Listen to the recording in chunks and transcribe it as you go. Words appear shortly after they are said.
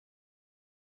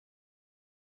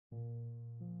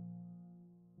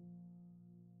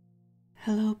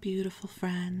Hello, beautiful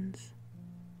friends.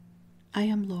 I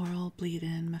am Laurel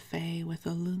Bleadon-Maffei with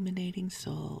Illuminating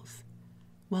Souls,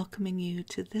 welcoming you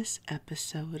to this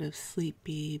episode of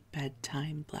Sleepy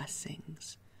Bedtime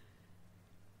Blessings,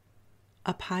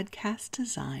 a podcast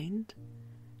designed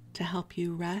to help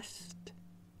you rest,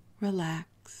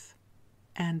 relax,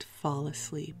 and fall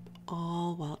asleep,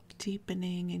 all while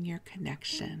deepening in your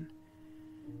connection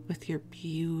with your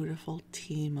beautiful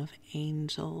team of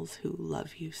angels who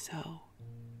love you so.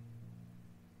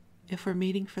 If we're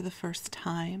meeting for the first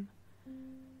time,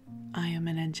 I am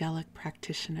an angelic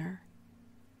practitioner,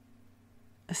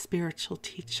 a spiritual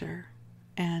teacher,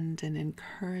 and an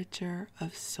encourager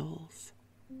of souls.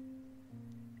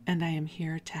 And I am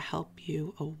here to help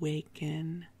you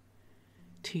awaken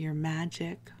to your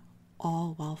magic,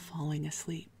 all while falling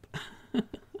asleep.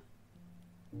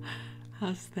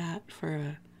 How's that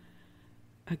for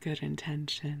a good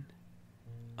intention?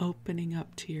 Opening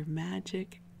up to your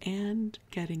magic and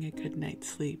getting a good night's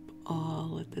sleep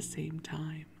all at the same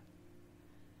time.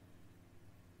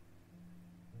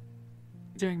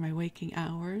 During my waking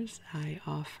hours, I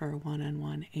offer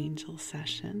one-on-one angel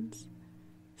sessions,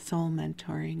 soul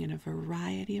mentoring in a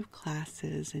variety of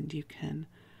classes, and you can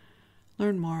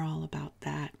learn more all about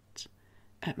that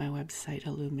at my website,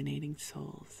 Illuminating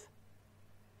Souls.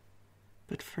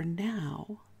 But for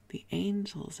now, the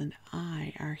angels and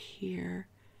I are here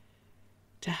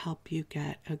to help you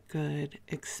get a good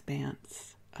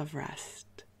expanse of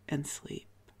rest and sleep.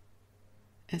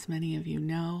 As many of you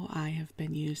know, I have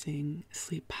been using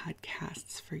sleep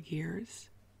podcasts for years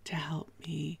to help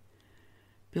me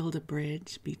build a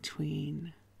bridge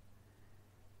between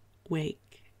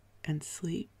wake and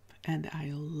sleep, and I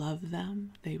love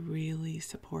them. They really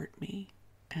support me.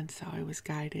 And so I was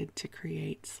guided to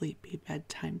create Sleepy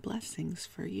Bedtime Blessings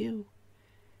for you.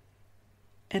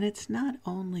 And it's not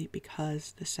only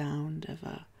because the sound of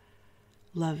a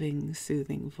loving,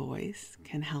 soothing voice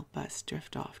can help us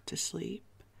drift off to sleep,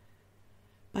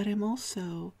 but I'm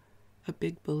also a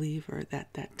big believer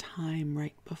that that time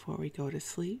right before we go to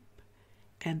sleep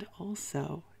and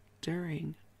also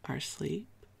during our sleep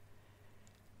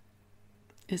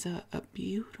is a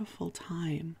beautiful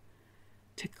time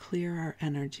to clear our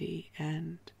energy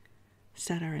and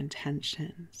set our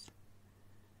intentions.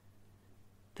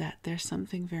 That there's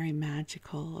something very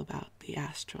magical about the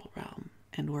astral realm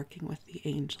and working with the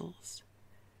angels,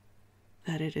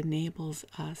 that it enables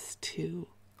us to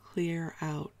clear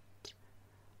out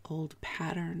old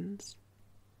patterns,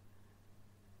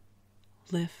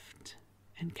 lift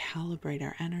and calibrate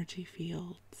our energy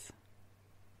fields,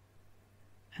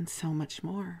 and so much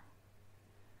more.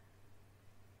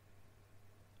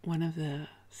 One of the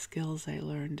skills I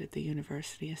learned at the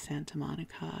University of Santa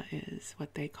Monica is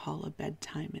what they call a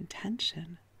bedtime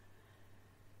intention.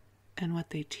 And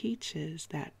what they teach is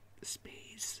that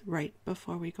space right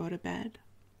before we go to bed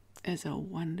is a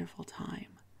wonderful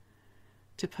time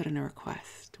to put in a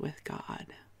request with God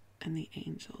and the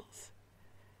angels.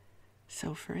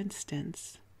 So for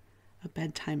instance, a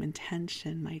bedtime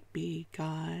intention might be,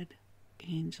 God,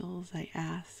 angels, I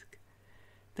ask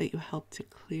that you help to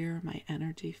clear my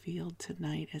energy field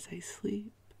tonight as I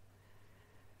sleep,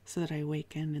 so that I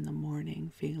awaken in the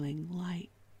morning feeling light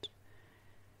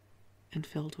and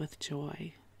filled with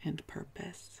joy and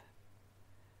purpose.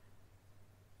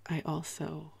 I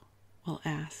also will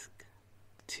ask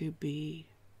to be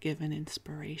given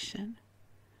inspiration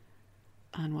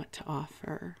on what to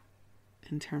offer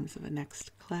in terms of a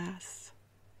next class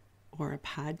or a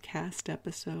podcast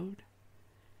episode.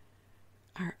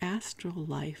 Our astral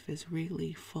life is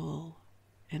really full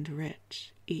and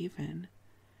rich, even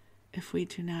if we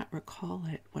do not recall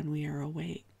it when we are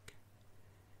awake.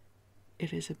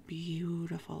 It is a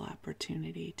beautiful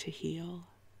opportunity to heal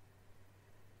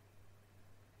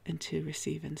and to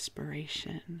receive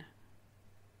inspiration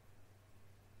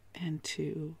and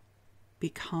to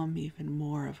become even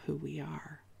more of who we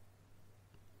are.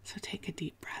 So take a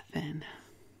deep breath in,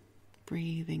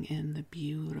 breathing in the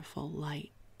beautiful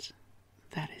light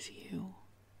that is you.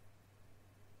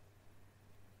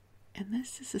 And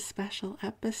this is a special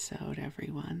episode,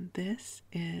 everyone. This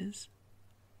is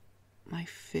my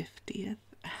 50th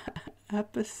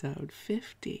episode,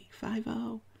 50,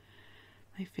 my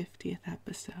 50th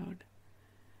episode.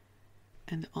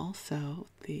 And also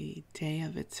the day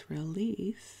of its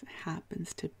release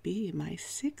happens to be my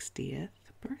 60th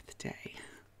birthday.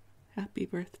 Happy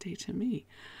birthday to me.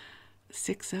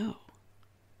 60.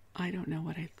 I don't know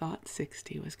what I thought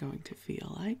 60 was going to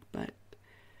feel like, but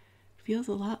it feels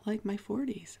a lot like my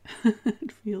 40s.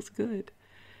 It feels good.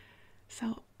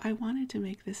 So I wanted to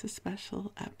make this a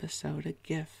special episode, a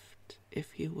gift,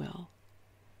 if you will,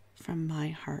 from my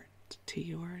heart to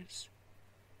yours,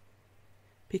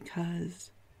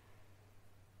 because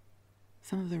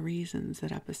some of the reasons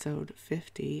that episode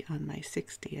 50 on my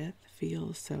 60th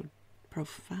feels so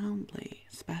profoundly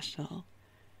special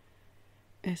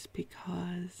is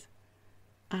because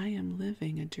I am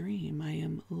living a dream. I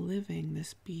am living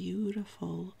this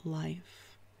beautiful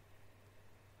life.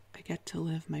 I get to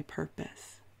live my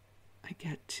purpose. I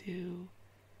get to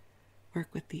work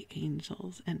with the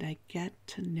angels, and I get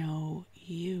to know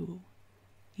you.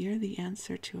 You're the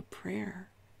answer to a prayer.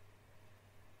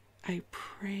 I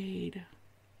prayed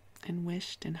and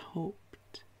wished and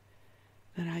hoped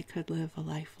that I could live a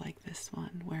life like this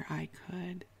one, where I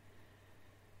could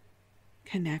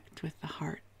connect with the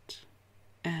heart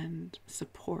and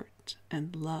support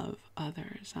and love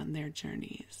others on their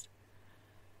journeys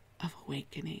of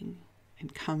awakening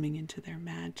and coming into their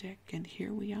magic. And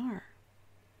here we are.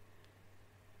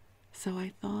 So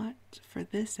I thought for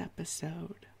this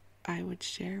episode, I would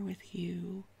share with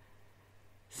you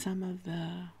some of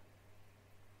the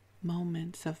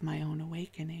moments of my own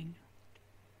awakening.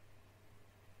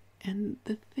 And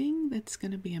the thing that's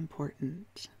going to be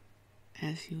important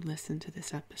as you listen to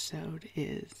this episode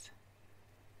is,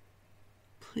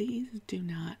 please do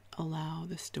not allow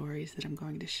the stories that I'm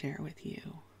going to share with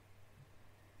you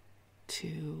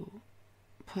to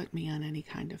put me on any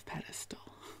kind of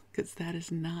pedestal, because that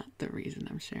is not the reason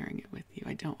I'm sharing it with you.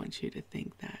 I don't want you to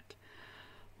think that,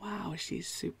 wow, she's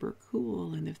super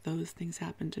cool, and if those things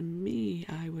happen to me,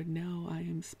 I would know I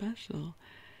am special,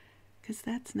 because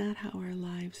that's not how our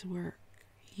lives work.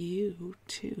 You,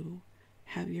 too,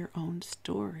 have your own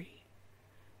story,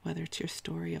 whether it's your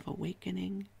story of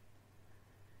awakening,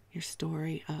 your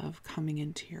story of coming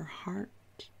into your heart.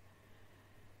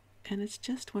 And it's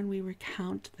just when we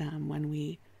recount them, when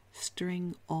we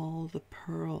string all the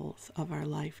pearls of our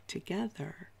life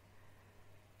together,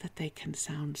 that they can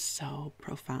sound so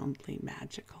profoundly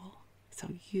magical. So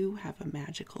you have a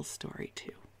magical story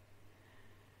too.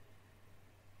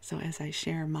 So as I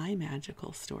share my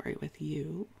magical story with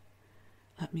you,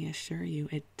 let me assure you,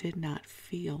 it did not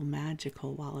feel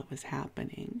magical while it was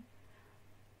happening.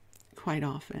 Quite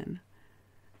often,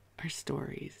 our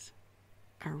stories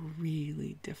are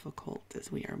really difficult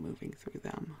as we are moving through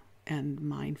them. And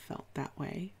mine felt that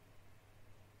way,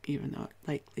 even though it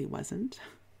likely wasn't.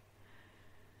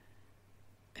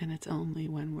 And it's only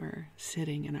when we're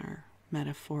sitting in our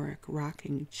metaphoric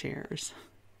rocking chairs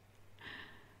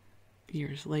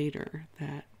years later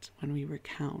that when we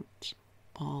recount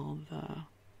all the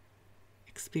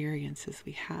experiences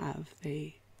we have,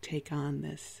 they take on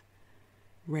this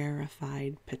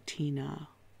rarefied patina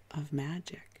of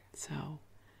magic. So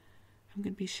I'm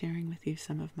going to be sharing with you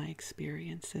some of my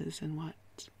experiences and what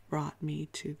brought me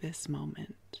to this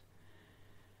moment.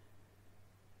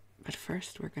 But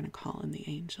first we're going to call in the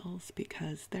angels,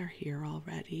 because they're here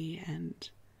already, and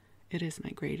it is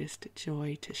my greatest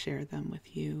joy to share them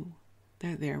with you.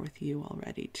 They're there with you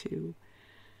already too.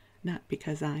 Not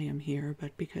because I am here,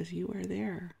 but because you are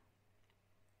there.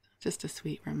 Just a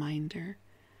sweet reminder,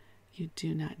 you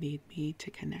do not need me to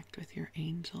connect with your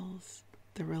angels.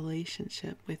 The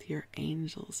relationship with your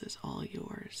angels is all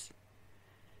yours.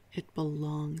 It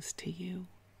belongs to you.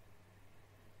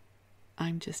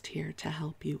 I'm just here to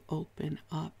help you open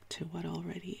up to what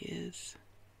already is.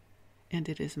 And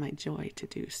it is my joy to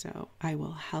do so. I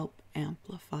will help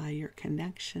amplify your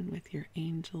connection with your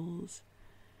angels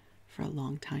for a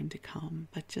long time to come.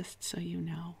 But just so you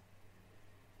know,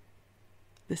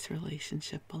 this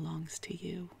relationship belongs to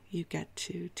you. You get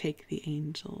to take the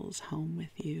angels home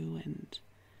with you and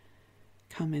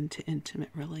come into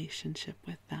intimate relationship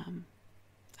with them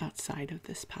outside of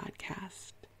this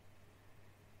podcast.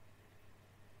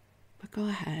 But go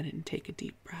ahead and take a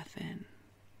deep breath in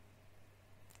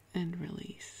and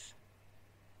release.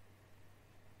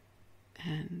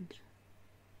 And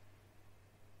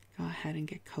go ahead and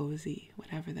get cozy,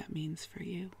 whatever that means for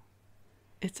you.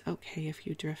 It's okay if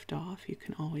you drift off. You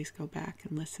can always go back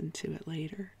and listen to it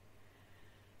later.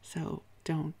 So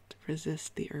don't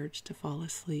resist the urge to fall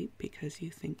asleep because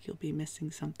you think you'll be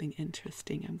missing something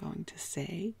interesting I'm going to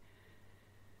say.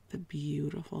 The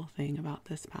beautiful thing about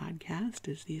this podcast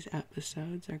is these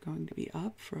episodes are going to be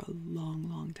up for a long,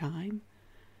 long time.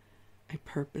 I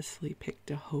purposely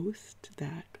picked a host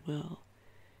that will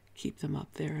keep them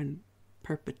up there in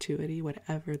perpetuity,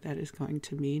 whatever that is going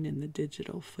to mean in the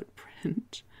digital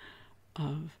footprint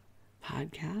of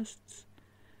podcasts.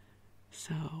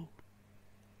 So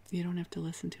you don't have to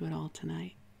listen to it all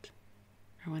tonight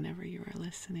or whenever you are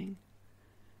listening.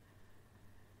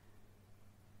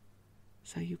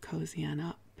 So you cozy on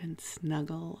up and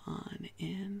snuggle on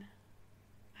in.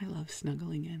 I love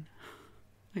snuggling in.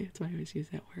 That's why I always use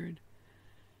that word.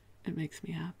 It makes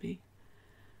me happy.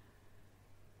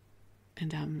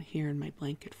 And I'm here in my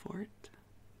blanket fort.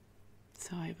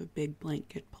 So I have a big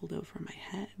blanket pulled over my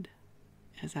head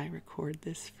as I record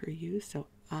this for you. So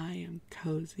I am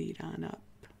cozied on up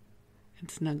and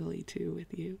snuggly too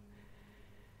with you.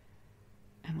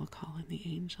 And we'll call in the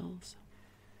angels.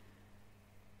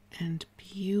 And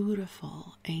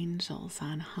beautiful angels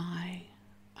on high,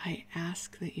 I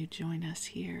ask that you join us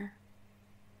here.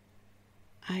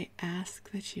 I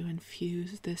ask that you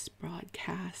infuse this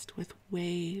broadcast with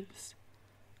waves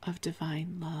of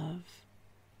divine love,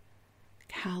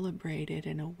 calibrated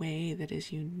in a way that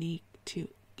is unique to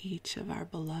each of our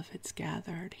beloveds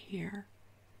gathered here.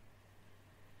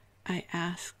 I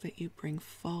ask that you bring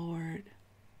forward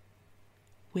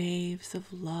waves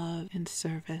of love in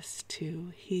service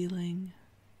to healing,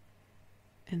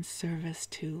 in service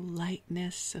to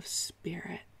lightness of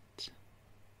spirit,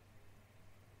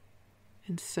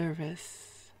 in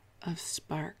service of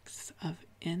sparks of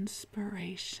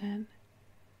inspiration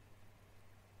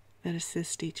that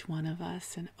assist each one of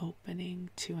us in opening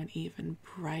to an even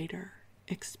brighter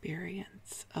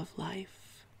experience of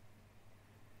life.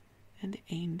 And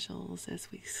angels,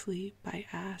 as we sleep, I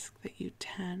ask that you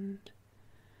tend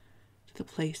to the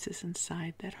places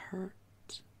inside that hurt,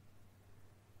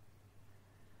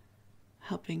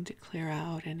 helping to clear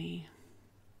out any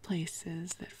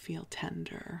places that feel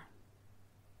tender.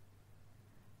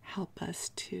 Help us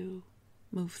to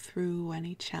move through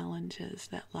any challenges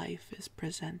that life is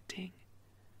presenting,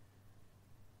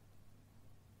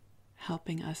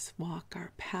 helping us walk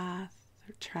our path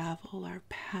or travel our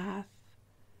path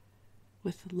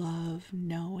with love,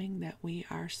 knowing that we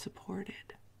are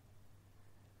supported,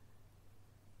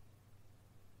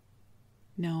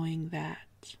 knowing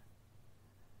that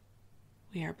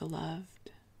we are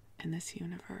beloved in this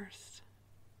universe.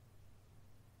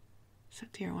 So,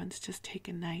 dear ones, just take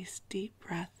a nice deep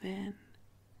breath in,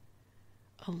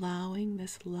 allowing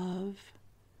this love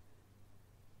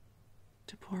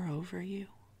to pour over you,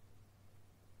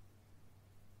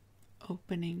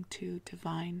 opening to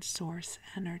divine source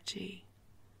energy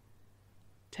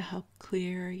to help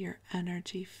clear your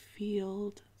energy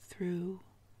field through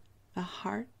the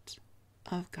heart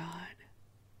of God.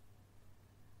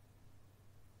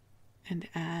 And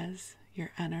as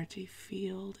your energy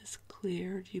field is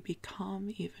cleared, you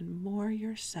become even more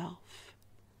yourself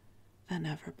than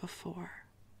ever before,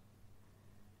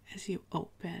 as you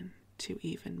open to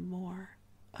even more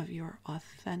of your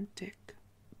authentic,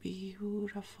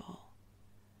 beautiful,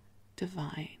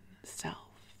 divine self.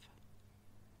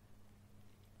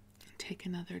 Take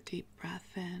another deep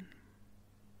breath in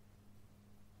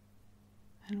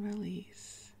and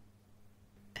release.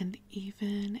 And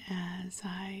even as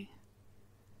I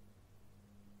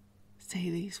say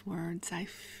these words, I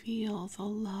feel the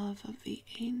love of the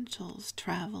angels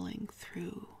traveling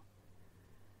through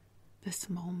this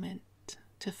moment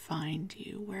to find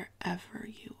you wherever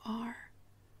you are.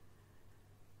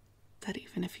 That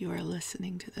even if you are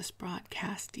listening to this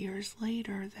broadcast years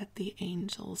later, that the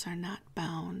angels are not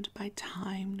bound by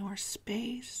time nor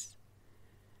space.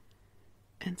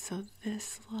 And so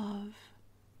this love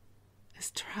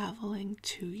is traveling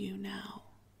to you now.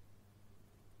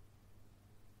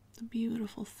 The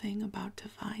beautiful thing about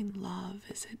divine love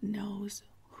is it knows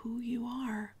who you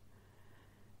are.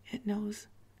 It knows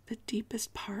the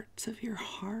deepest parts of your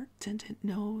heart, and it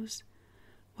knows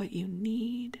what you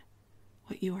need,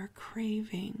 what you are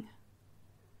craving,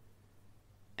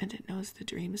 and it knows the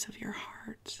dreams of your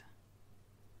heart.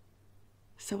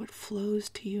 So it flows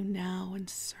to you now in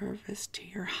service to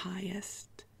your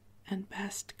highest and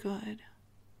best good.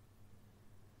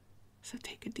 So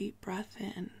take a deep breath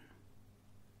in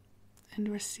and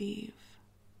receive.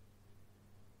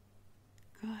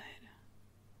 Good.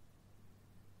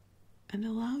 And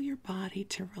allow your body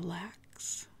to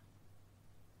relax.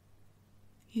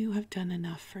 You have done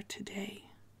enough for today.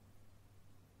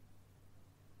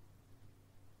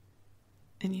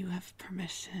 And you have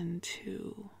permission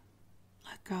to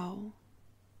let go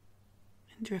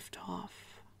and drift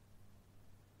off.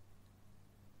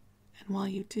 And while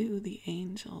you do, the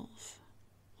angels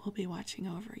will be watching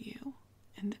over you.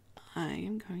 And I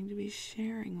am going to be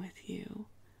sharing with you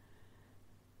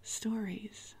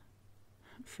stories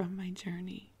from my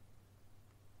journey.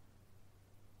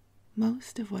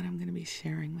 Most of what I'm going to be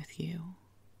sharing with you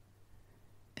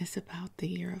is about the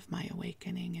year of my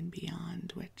awakening and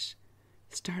beyond, which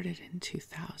started in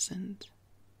 2000.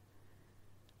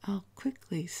 I'll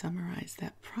quickly summarize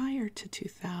that prior to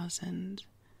 2000,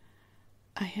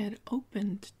 I had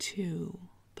opened to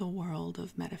the world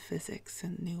of metaphysics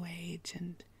and New Age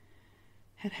and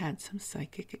had had some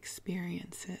psychic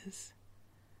experiences,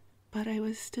 but I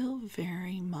was still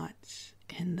very much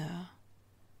in the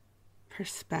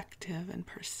perspective and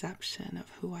perception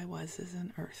of who I was as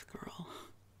an Earth girl.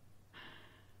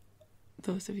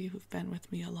 Those of you who've been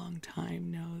with me a long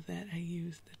time know that I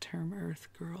use the term Earth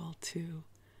girl to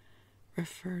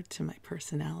refer to my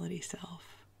personality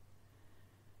self.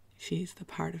 She's the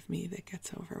part of me that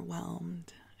gets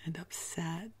overwhelmed and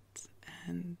upset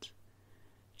and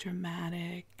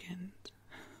dramatic, and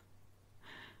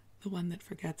the one that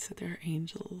forgets that there are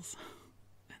angels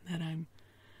and that I'm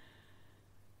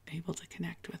able to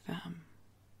connect with them.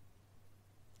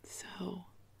 So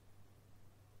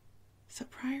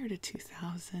prior to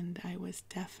 2000, I was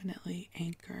definitely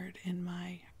anchored in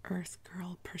my Earth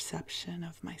girl perception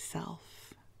of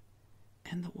myself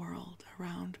and the world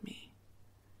around me.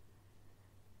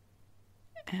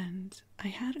 And I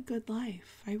had a good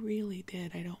life. I really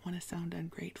did. I don't want to sound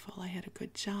ungrateful. I had a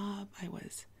good job. I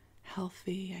was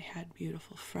healthy. I had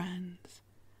beautiful friends.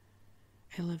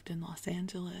 I lived in Los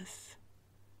Angeles.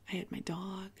 I had my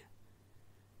dog.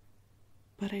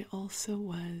 But I also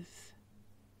was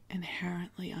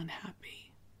inherently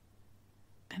unhappy,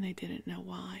 and I didn't know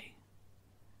why.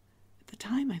 At the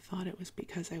time, I thought it was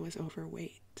because I was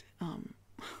overweight.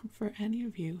 For any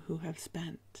of you who have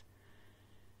spent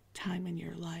time in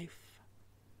your life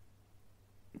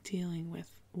dealing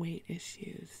with weight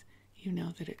issues, you know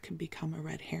that it can become a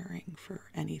red herring for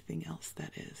anything else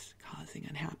that is causing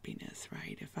unhappiness,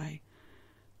 right? If I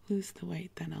lose the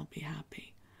weight, then I'll be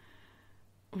happy,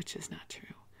 which is not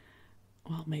true.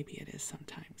 Well, maybe it is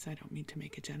sometimes. I don't mean to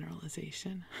make a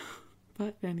generalization.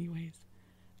 But anyways,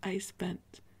 I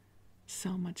spent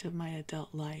so much of my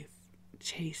adult life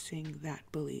chasing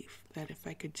that belief that if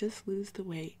I could just lose the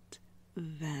weight,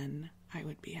 then I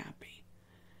would be happy.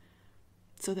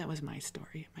 So that was my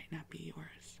story. It might not be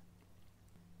yours.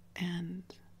 And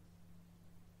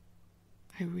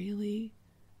I really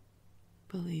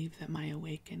believe that my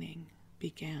awakening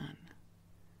began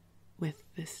with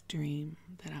this dream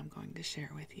that I'm going to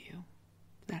share with you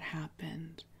that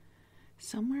happened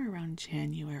somewhere around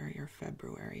January or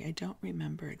February. I don't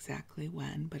remember exactly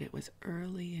when, but it was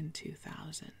early in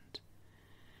 2000.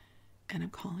 And I'm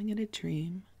calling it a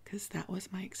dream because that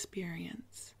was my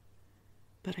experience,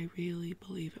 but I really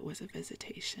believe it was a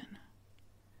visitation.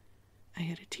 I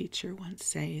had a teacher once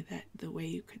say that the way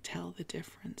you could tell the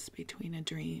difference between a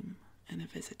dream and a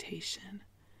visitation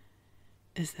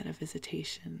is that a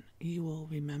visitation, you will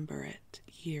remember it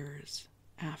years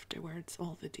afterwards,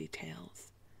 all the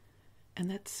details. And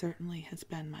that certainly has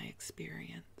been my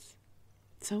experience.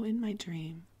 So in my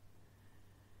dream,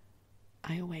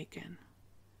 I awaken,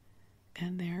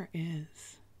 and there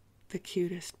is the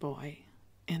cutest boy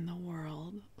in the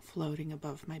world floating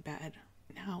above my bed.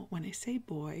 Now, when I say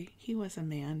boy, he was a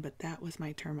man, but that was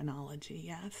my terminology,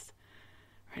 yes.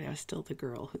 Right, I was still the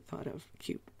girl who thought of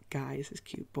cute guys as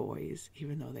cute boys,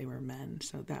 even though they were men.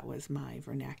 So that was my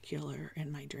vernacular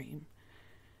in my dream.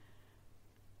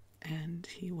 And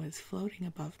he was floating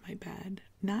above my bed,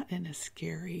 not in a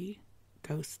scary,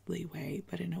 ghostly way,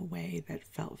 but in a way that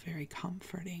felt very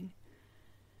comforting.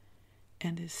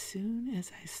 And as soon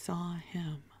as I saw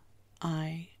him,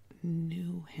 I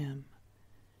knew him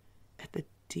at the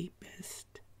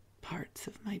deepest parts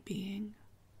of my being.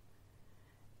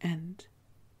 And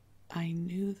I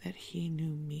knew that he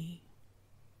knew me,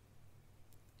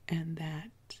 and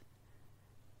that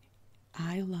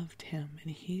I loved him and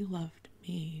he loved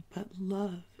me, but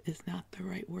love is not the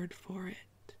right word for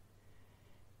it.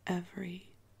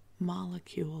 Every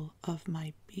molecule of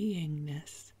my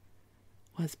beingness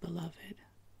was beloved.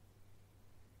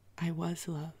 I was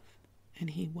love,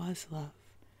 and he was love.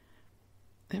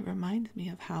 It reminds me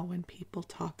of how when people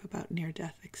talk about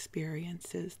near-death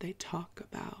experiences, they talk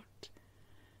about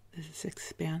this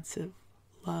expansive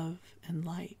love and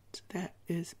light that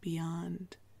is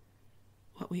beyond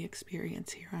what we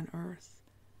experience here on earth.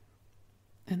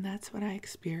 And that's what I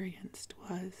experienced,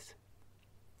 was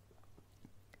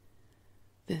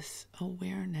this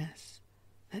awareness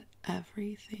that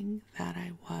everything that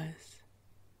I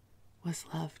was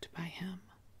loved by him,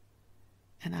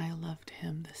 and I loved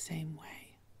him the same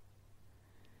way.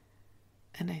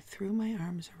 And I threw my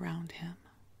arms around him,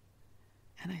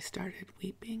 and I started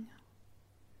weeping.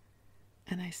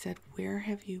 And I said, "Where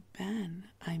have you been?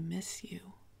 I miss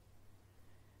you."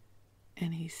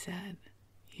 And he said,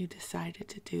 "You decided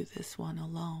to do this one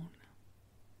alone."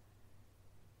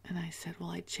 And I said,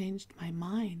 "Well, I changed my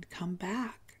mind. Come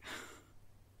back."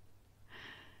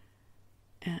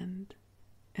 And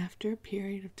after a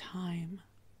period of time,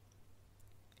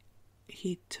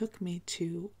 he took me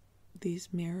to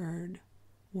these mirrored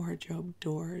wardrobe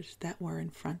doors that were in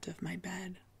front of my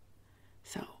bed.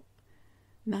 So,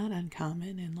 not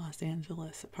uncommon in Los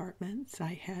Angeles apartments,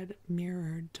 I had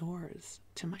mirrored doors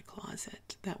to my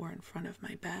closet that were in front of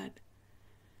my bed.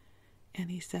 And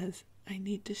he says, I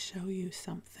need to show you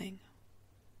something.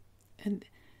 And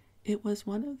it was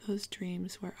one of those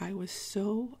dreams where I was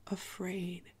so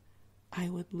afraid I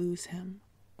would lose him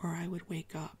or I would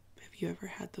wake up. Have you ever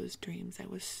had those dreams? I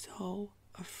was so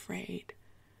afraid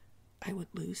I would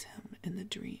lose him in the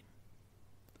dream.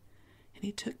 And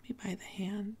he took me by the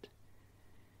hand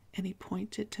and he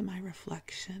pointed to my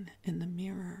reflection in the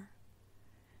mirror.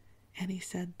 And he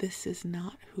said, this is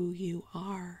not who you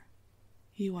are.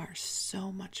 You are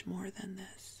so much more than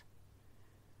this.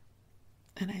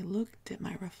 And I looked at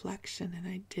my reflection and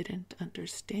I didn't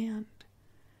understand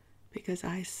because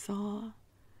I saw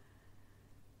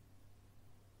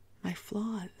my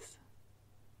flaws.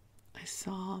 I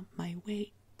saw my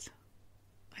weight.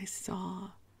 I saw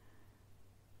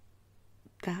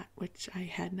that which I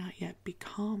had not yet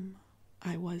become.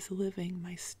 I was living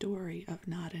my story of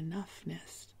not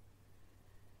enoughness.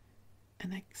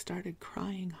 And I started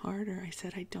crying harder. I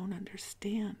said, I don't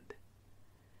understand.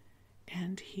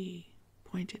 And he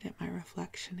pointed at my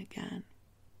reflection again.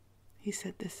 He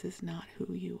said, this is not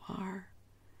who you are.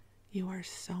 You are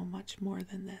so much more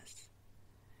than this.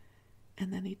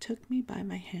 And then he took me by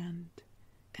my hand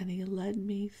and he led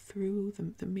me through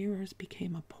the mirrors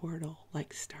became a portal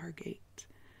like Stargate.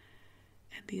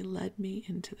 And he led me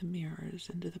into the mirrors,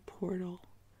 into the portal.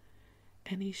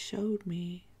 And he showed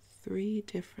me 3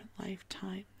 different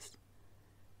lifetimes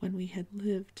when we had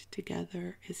lived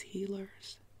together as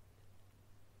healers.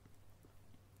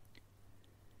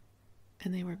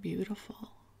 And they were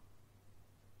beautiful.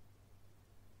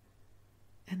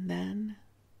 And then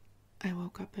I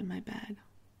woke up in my bed,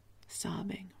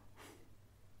 sobbing.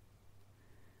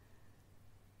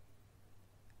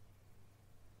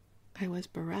 I was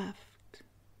bereft.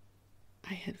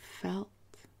 I had felt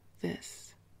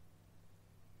this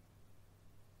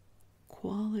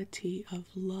quality of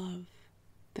love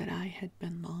that I had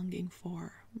been longing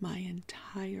for my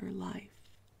entire life.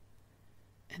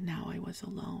 And now I was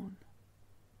alone.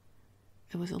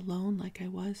 I was alone like I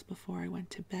was before I went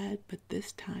to bed, but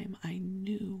this time I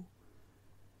knew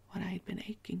what I had been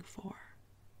aching for.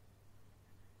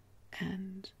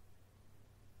 And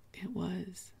it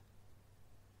was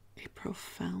a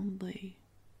profoundly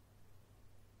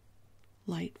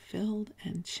light-filled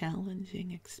and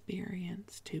challenging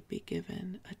experience to be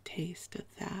given a taste of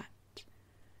that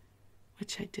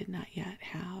which I did not yet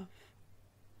have.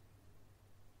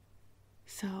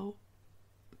 So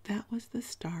that was the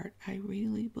start. I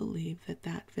really believe that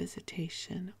that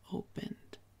visitation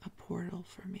opened a portal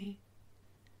for me.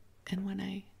 And when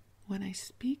I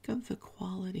speak of the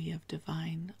quality of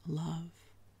divine love,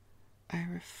 I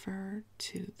refer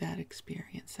to that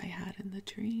experience I had in the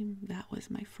dream. That was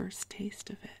my first taste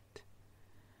of it.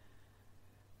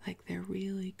 Like there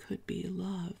really could be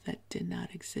love that did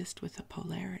not exist with a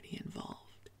polarity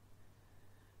involved.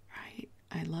 Right?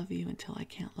 I love you until I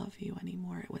can't love you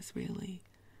anymore. It was really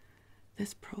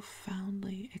this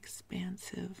profoundly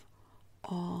expansive,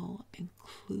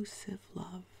 all-inclusive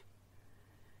love.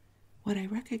 What I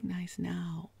recognize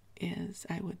now is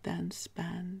I would then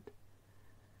spend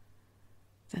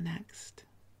the next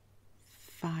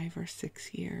 5 or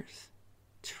 6 years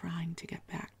trying to get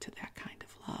back to that kind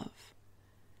of love.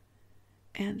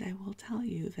 And I will tell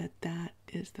you that that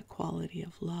is the quality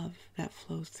of love that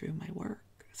flows through my work.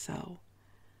 So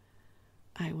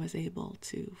I was able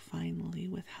to finally,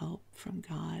 with help from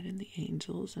God and the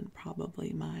angels and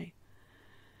probably my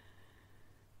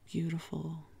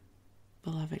beautiful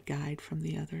beloved guide from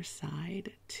the other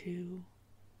side, to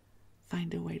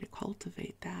find a way to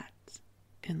cultivate that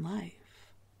in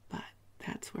life. But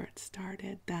that's where it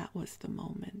started. That was the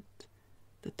moment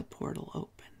that the portal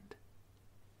opened.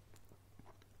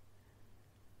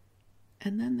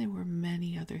 And then there were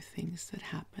many other things that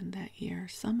happened that year.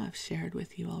 Some I've shared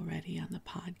with you already on the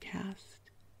podcast.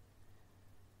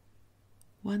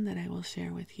 One that I will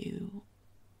share with you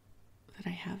that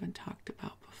I haven't talked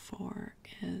about before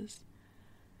is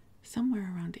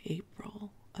somewhere around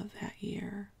April of that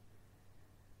year,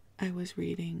 I was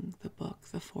reading the book,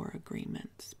 The 4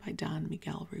 Agreements by Don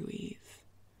Miguel Ruiz.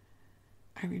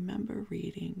 I remember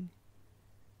reading,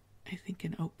 I think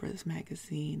in Oprah's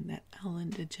magazine, that Ellen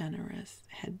DeGeneres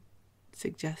had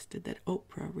suggested that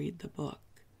Oprah read the book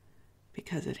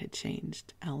because it had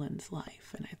changed Ellen's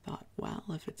life. And I thought, well,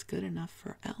 if it's good enough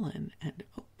for Ellen and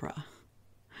Oprah,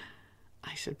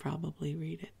 I should probably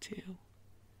read it too.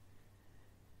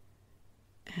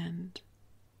 And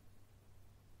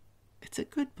it's a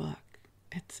good book.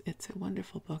 It's a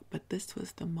wonderful book, but this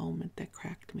was the moment that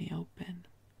cracked me open.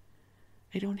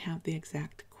 I don't have the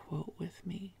exact quote with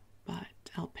me, but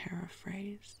I'll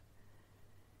paraphrase.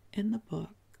 In the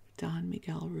book, Don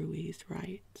Miguel Ruiz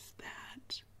writes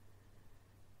that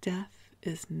death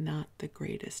is not the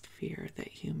greatest fear that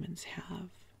humans have.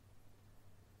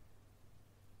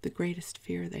 The greatest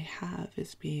fear they have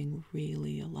is being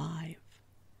really alive,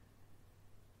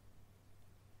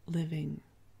 living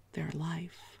their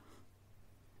life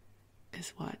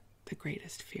is what the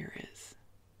greatest fear is.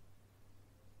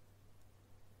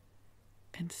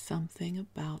 And something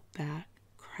about that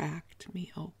cracked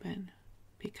me open,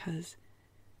 because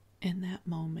in that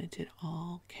moment it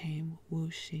all came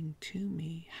whooshing to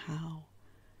me how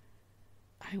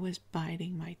I was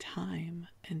biding my time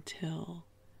until,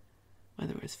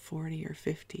 whether it was 40 or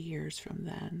 50 years from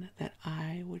then, that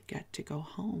I would get to go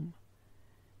home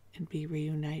and be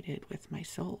reunited with my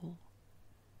soul.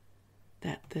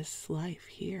 That this life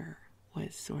here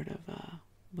was sort of a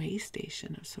way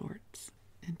station of sorts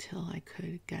until I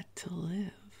could get to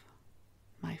live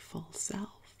my full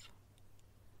self.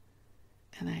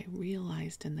 And I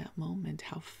realized in that moment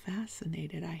how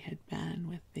fascinated I had been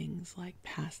with things like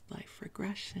past life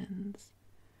regressions,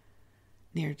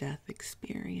 near-death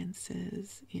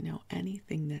experiences,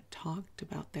 anything that talked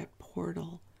about that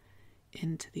portal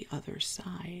into the other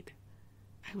side.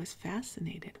 I was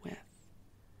fascinated with.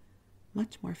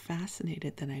 Much more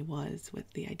fascinated than I was with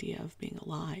the idea of being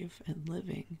alive and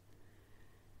living.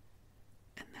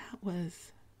 And that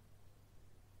was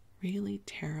really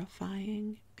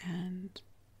terrifying and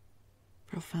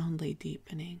profoundly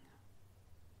deepening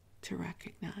to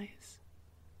recognize.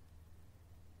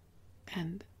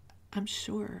 And I'm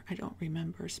sure I don't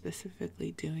remember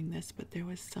specifically doing this, but there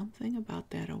was something about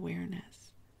that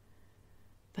awareness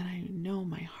that I know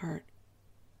my heart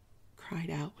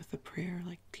cried out with a prayer,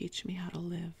 like, teach me how to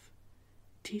live.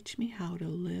 Teach me how to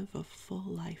live a full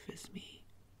life as me.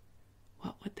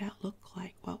 What would that look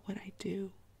like? What would I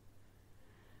do?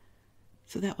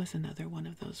 So that was another one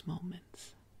of those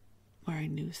moments where I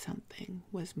knew something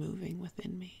was moving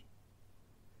within me.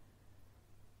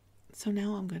 So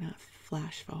now I'm going to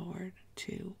flash forward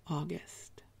to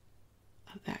August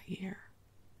of that year.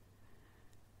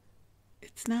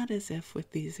 It's not as if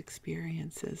with these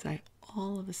experiences I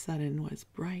all of a sudden was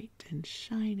bright and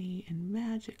shiny and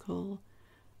magical.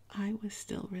 I was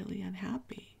still really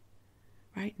unhappy.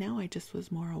 Right now I just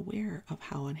was more aware of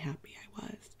how unhappy I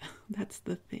was. That's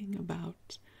the thing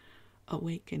about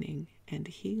awakening and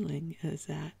healing, is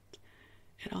that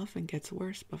it often gets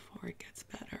worse before it gets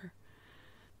better.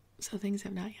 So things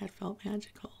have not yet felt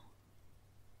magical.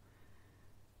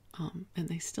 And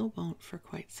they still won't for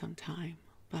quite some time.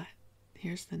 But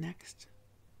here's the next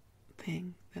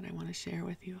thing that I want to share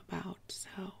with you about.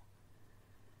 So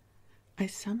I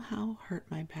somehow hurt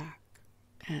my back,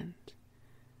 and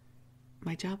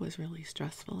my job was really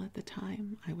stressful at the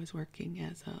time. I was working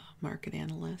as a market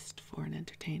analyst for an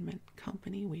entertainment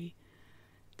company. We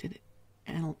did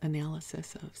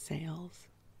analysis of sales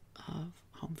of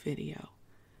home video,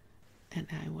 and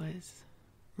I was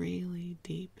really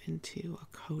deep into a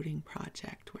coding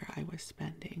project where I was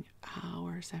spending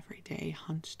hours every day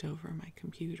hunched over my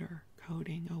computer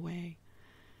coding away.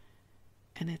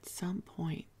 And at some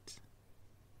point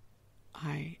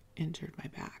I injured my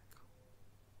back,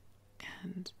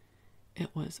 and it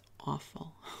was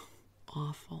awful.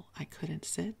 Awful. I couldn't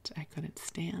sit, I couldn't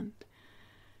stand.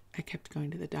 I kept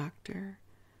going to the doctor.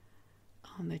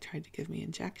 They tried to give me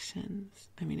injections.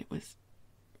 I mean, it was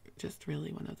just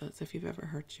really one of those, if you've ever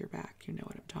hurt your back, you know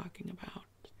what I'm talking about.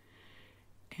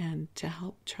 And to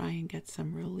help try and get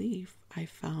some relief, I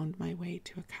found my way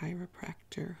to a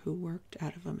chiropractor who worked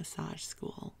out of a massage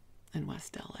school in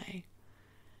West LA.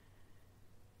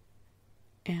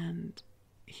 And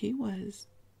he was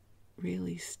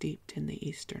really steeped in the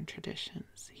Eastern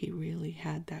traditions. He really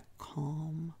had that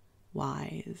calm,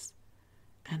 wise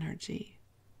energy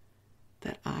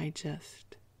that I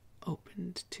just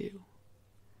opened to.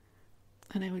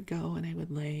 And I would go and I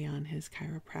would lay on his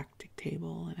chiropractic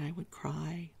table and I would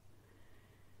cry.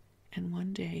 And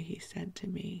one day he said to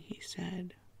me, he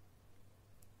said,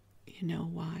 "You know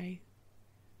why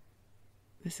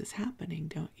this is happening,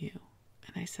 don't you?"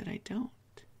 And I said, "I don't."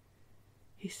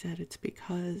 He said, "It's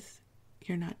because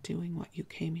you're not doing what you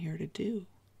came here to do."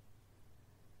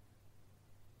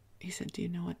 He said, "Do you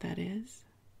know what that is?"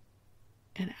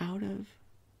 And out of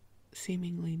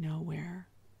seemingly nowhere,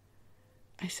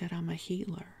 I said, "I'm a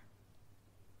healer."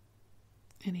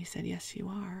 And he said, "Yes, you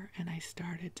are." And I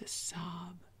started to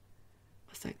sob. It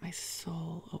was like my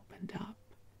soul opened up.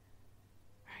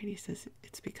 Right? He says,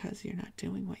 "It's because you're not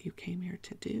doing what you came here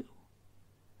to do."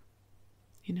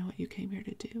 you know what you came here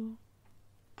to do?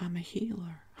 I'm a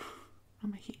healer.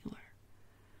 I'm a healer.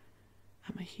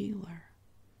 I'm a healer.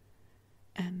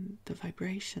 And the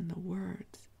vibration, the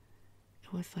words,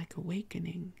 it was like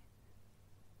awakening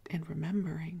and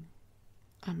remembering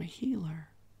I'm a healer,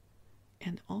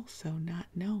 and also not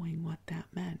knowing what that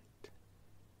meant.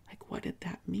 Like, what did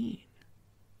that mean?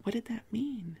 What did that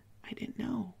mean? I didn't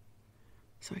know.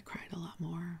 So I cried a lot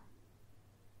more.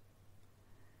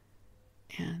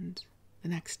 And the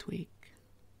next week,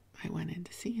 I went in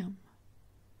to see him.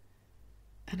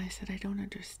 And I said, I don't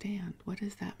understand. What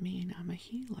does that mean? I'm a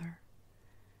healer.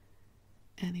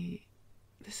 And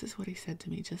this is what he said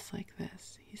to me, just like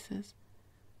this. He says,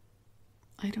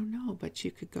 I don't know, but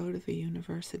you could go to the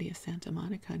University of Santa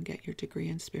Monica and get your degree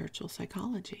in spiritual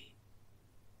psychology.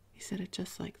 He said it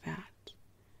just like that.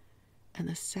 And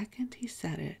the second he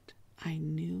said it, I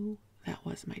knew that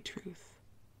was my truth.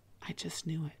 I just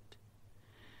knew it.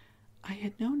 I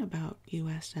had known about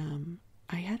USM.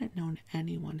 I hadn't known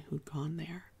anyone who'd gone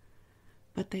there.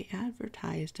 But they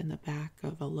advertised in the back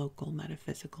of a local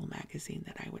metaphysical magazine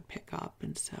that I would pick up,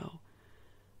 and so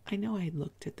I know I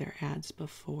looked at their ads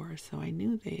before, so I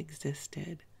knew they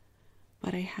existed,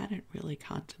 but I hadn't really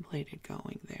contemplated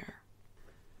going there.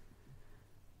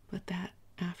 But that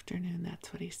afternoon,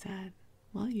 that's what he said.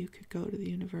 Well, you could go to the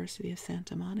University of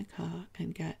Santa Monica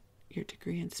and get your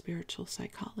degree in spiritual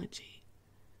psychology.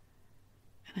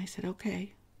 And I said,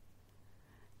 okay.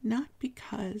 Not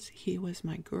because he was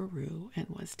my guru and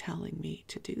was telling me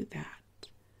to do that,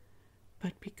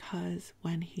 but because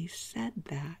when he said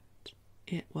that,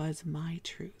 it was my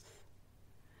truth.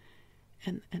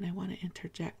 And I want to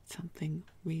interject something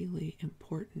really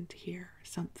important here,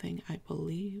 something I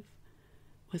believe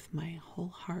with my whole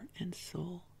heart and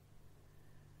soul,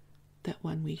 that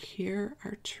when we hear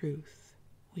our truth,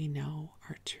 we know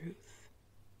our truth.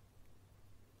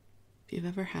 If you've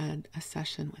ever had a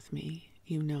session with me,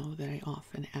 you know that I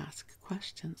often ask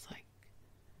questions like,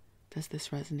 does this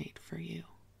resonate for you?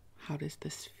 How does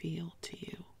this feel to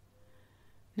you?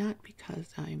 Not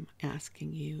because I'm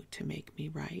asking you to make me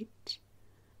right,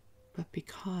 but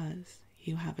because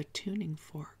you have a tuning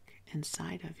fork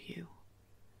inside of you.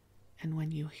 And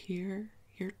when you hear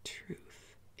your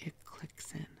truth, it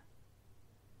clicks in.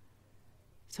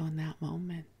 So in that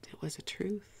moment, it was a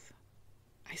truth.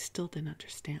 I still didn't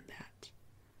understand that.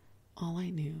 All I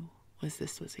knew was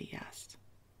this was a yes.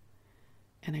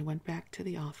 And I went back to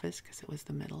the office because it was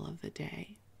the middle of the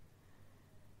day.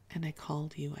 And I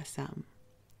called USM,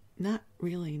 not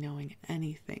really knowing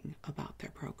anything about their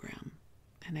program.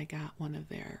 And I got one of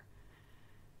their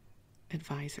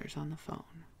advisors on the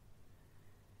phone.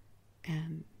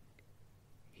 And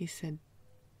he said,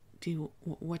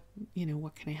 what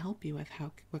can I help you with?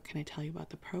 What can I tell you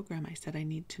about the program? I said, I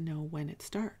need to know when it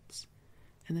starts.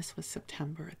 And this was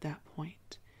September at that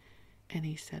point. And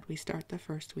he said, we start the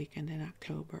first weekend in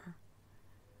October.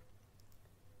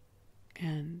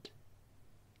 And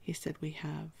he said, we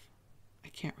have, I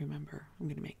can't remember, I'm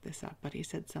going to make this up, but he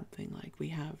said something like, we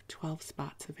have 12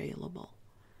 spots available.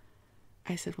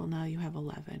 I said, well, now you have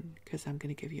 11 because I'm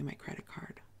going to give you my credit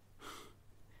card.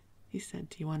 He said,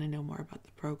 do you want to know more about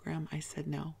the program? I said,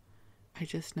 no, I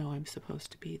just know I'm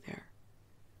supposed to be there.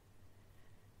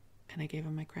 And I gave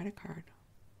him my credit card.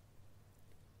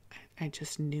 I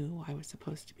just knew I was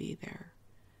supposed to be there.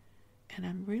 And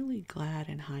I'm really glad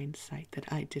in hindsight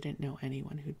that I didn't know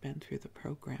anyone who'd been through the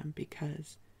program,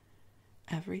 because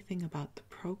everything about the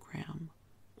program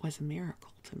was a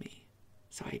miracle to me.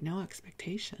 So I had no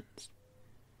expectations.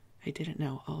 I didn't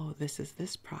know, oh, this is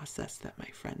this process that my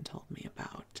friend told me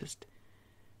about. Just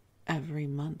every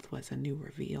month was a new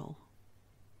reveal.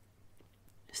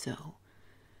 So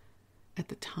at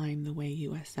the time, the way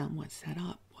USM was set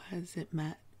up was it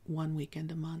met one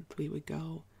weekend a month. We would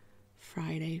go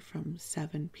Friday from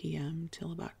 7 p.m.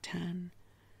 till about 10,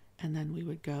 and then we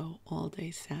would go all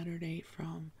day Saturday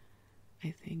from,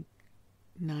 I think,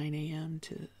 9 a.m.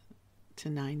 to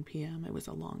 9 p.m. It was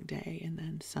a long day, and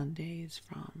then Sundays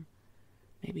from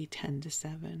maybe 10 to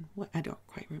 7. I don't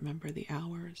quite remember the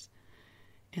hours.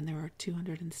 And there were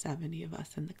 270 of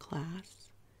us in the class,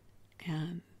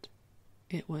 and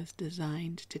it was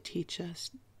designed to teach us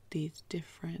these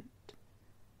different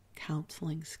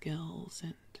counseling skills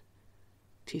and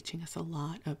teaching us a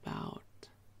lot about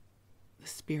the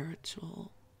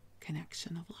spiritual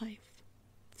connection of life.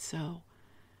 So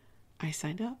I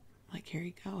signed up, like, here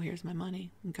you go, here's my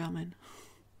money, I'm coming.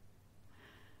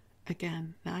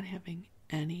 Again, not having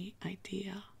any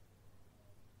idea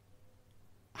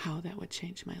how that would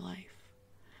change my life.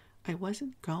 I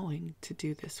wasn't going to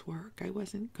do this work. I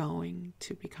wasn't going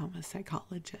to become a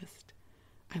psychologist.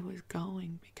 I was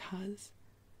going because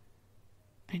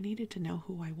I needed to know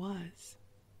who I was.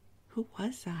 Who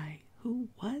was I? Who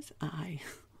was I?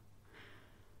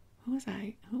 Who was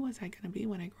I? Who was I going to be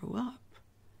when I grew up?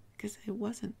 Because it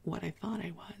wasn't what I thought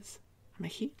I was. I'm a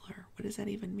healer. What does that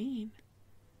even mean?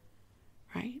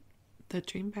 Right? The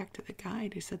dream back to the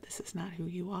guide who said, this is not who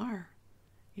you are.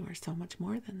 You are so much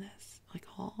more than this. Like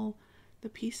all the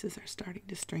pieces are starting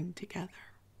to string together.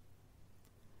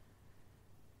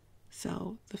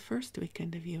 So the first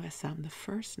weekend of USM, the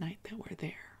first night that we're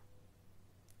there,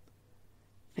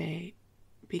 they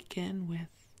begin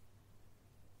with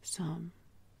some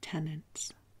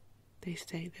tenets. They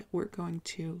say that we're going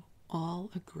to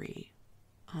all agree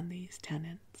on these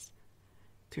tenets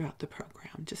throughout the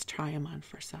program. Just try them on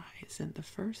for size. And the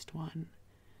first one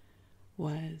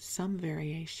was some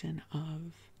variation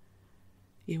of,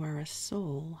 you are a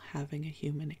soul having a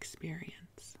human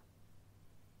experience.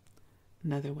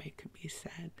 Another way could be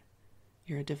said,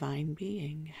 you're a divine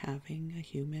being having a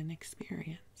human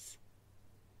experience.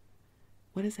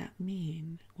 What does that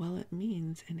mean? Well, it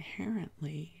means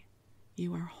inherently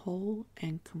you are whole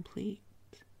and complete.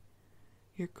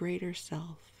 Your greater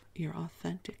self, your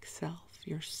authentic self,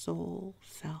 your soul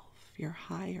self, your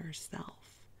higher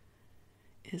self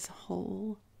is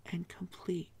whole and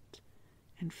complete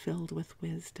and filled with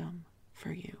wisdom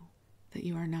for you. That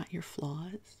you are not your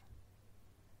flaws,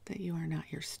 that you are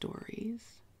not your stories,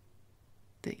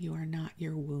 that you are not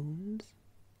your wounds.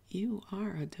 You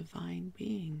are a divine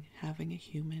being having a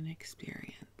human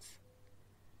experience.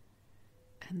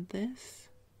 And this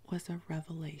was a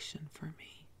revelation for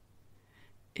me.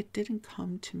 It didn't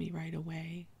come to me right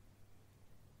away.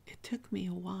 It took me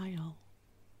a while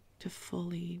to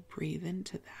fully breathe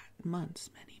into that. Months,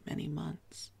 many, many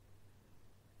months.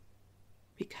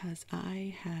 Because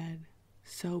I had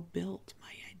so built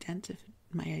my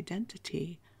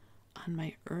identity on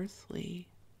my earthly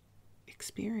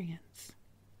experience.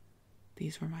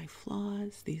 These were my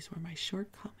flaws. These were my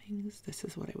shortcomings. This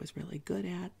is what I was really good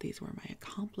at. These were my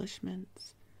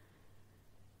accomplishments.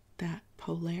 That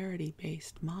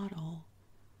polarity-based model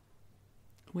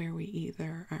where we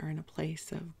either are in a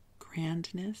place of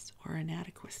grandness or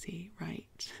inadequacy,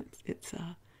 right? It's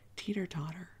a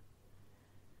teeter-totter.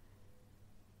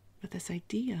 But this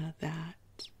idea that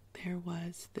there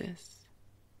was this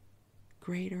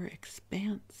greater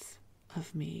expanse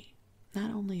of me, not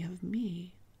only of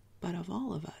me, but of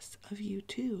all of us, of you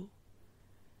too,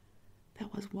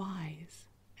 that was wise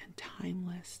and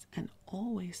timeless and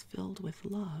always filled with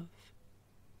love,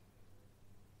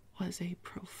 was a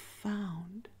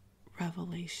profound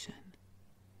revelation,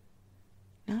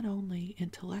 not only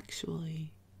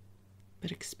intellectually,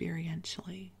 but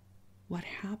experientially. What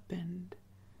happened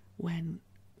when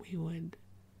we would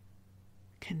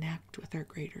connect with our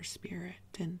greater spirit.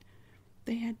 And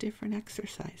they had different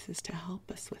exercises to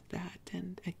help us with that.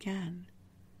 And again,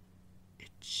 it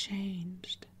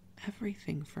changed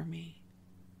everything for me.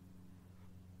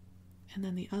 And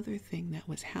then the other thing that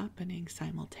was happening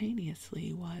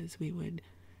simultaneously was we would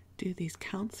do these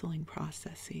counseling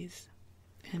processes.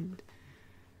 And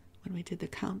when we did the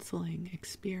counseling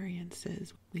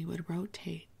experiences, we would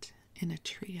rotate in a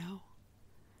trio.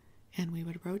 And we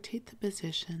would rotate the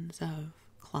positions of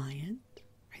client,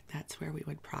 right? That's where we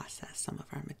would process some of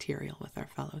our material with our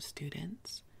fellow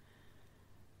students.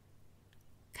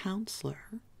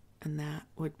 Counselor, and that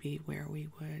would be where we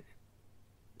would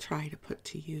try to put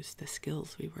to use the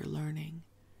skills we were learning.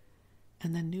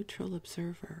 And then neutral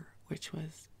observer, which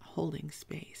was holding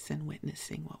space and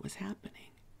witnessing what was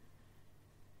happening.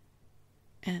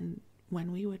 And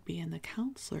when we would be in the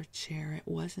counselor chair, it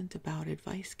wasn't about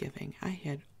advice giving. I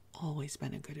had always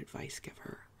been a good advice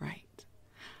giver, right?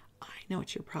 I know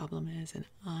what your problem is and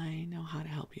I know how to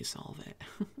help you solve it.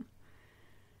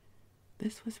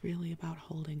 This was really about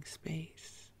holding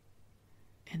space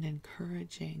and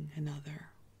encouraging another,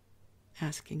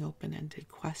 asking open-ended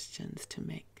questions to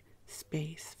make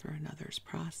space for another's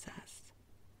process.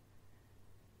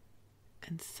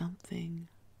 And something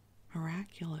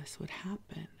miraculous would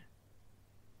happen.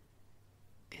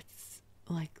 It's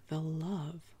like the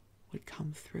love would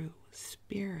come through,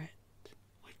 spirit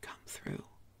would come through,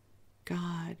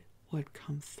 God would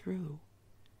come through,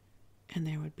 and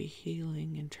there would be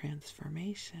healing and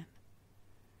transformation.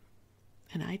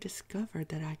 And I discovered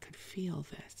that I could feel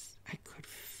this. I could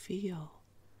feel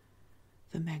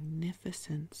the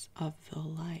magnificence of the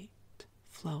light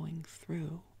flowing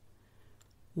through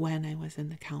when I was in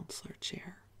the counselor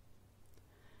chair.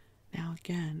 Now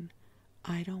again,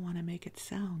 I don't want to make it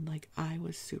sound like I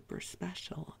was super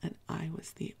special and I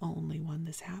was the only one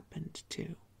this happened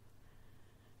to.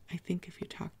 I think if you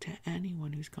talk to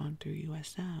anyone who's gone through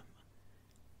USM,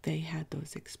 they had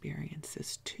those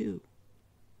experiences too.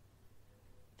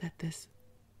 That this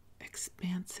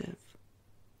expansive,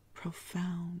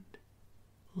 profound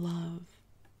love,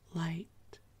 light,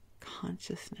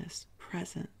 consciousness,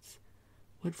 presence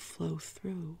would flow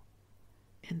through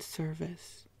in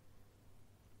service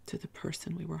to the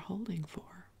person we were holding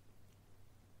for.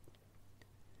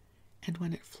 And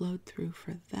when it flowed through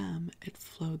for them, it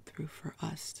flowed through for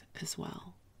us as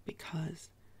well, because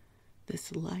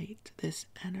this light, this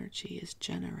energy is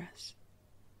generous.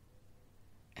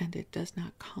 And it does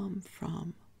not come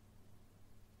from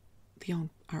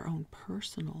our own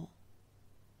personal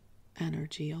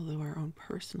energy, although our own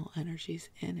personal energy is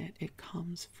in it. It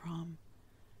comes from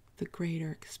the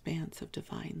greater expanse of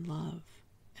divine love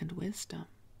and wisdom.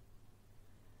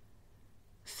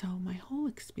 So my whole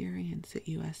experience at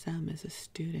USM as a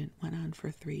student went on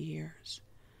for 3 years.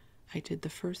 I did the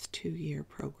first 2-year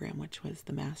program, which was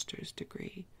the master's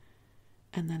degree.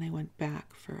 And then I went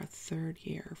back for a 3rd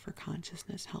year for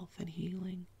consciousness, health, and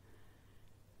healing.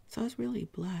 So I was really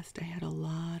blessed. I had a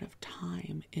lot of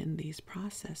time in these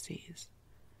processes.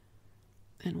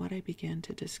 And what I began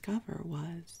to discover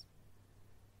was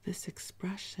this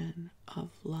expression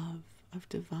of love, of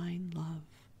divine love,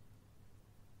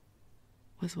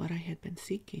 was what I had been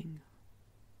seeking.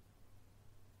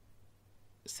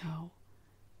 So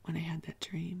when I had that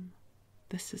dream,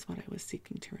 this is what I was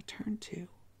seeking to return to.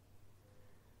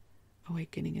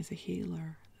 Awakening as a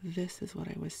healer, this is what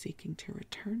I was seeking to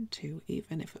return to,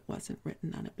 even if it wasn't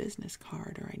written on a business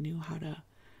card or I knew how to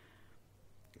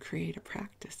create a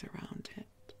practice around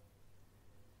it.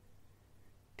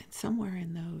 And somewhere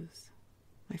in those,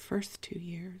 my first 2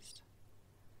 years,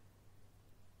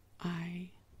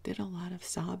 I did a lot of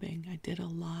sobbing. I did a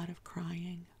lot of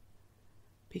crying,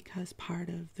 because part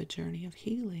of the journey of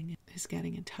healing is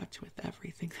getting in touch with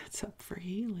everything that's up for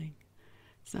healing.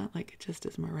 It's not like it just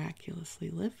is miraculously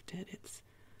lifted. It's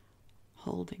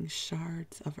holding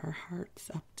shards of our hearts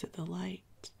up to the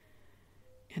light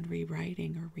and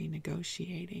rewriting or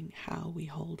renegotiating how we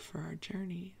hold for our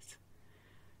journeys.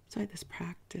 So I had this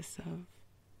practice of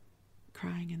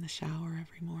crying in the shower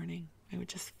every morning. I would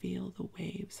just feel the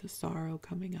waves of sorrow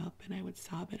coming up and I would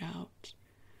sob it out.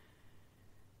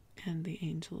 And the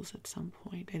angels at some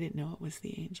point, I didn't know it was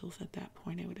the angels at that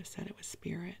point, I would have said it was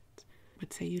spirit,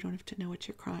 would say, you don't have to know what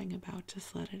you're crying about,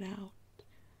 just let it out.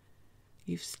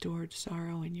 You've stored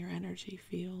sorrow in your energy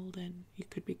field, and you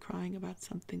could be crying about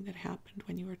something that happened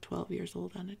when you were 12 years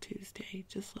old on a Tuesday.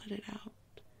 Just let it out.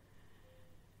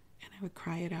 And I would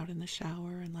cry it out in the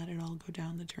shower and let it all go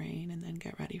down the drain and then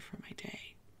get ready for my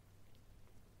day.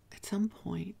 At some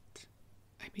point,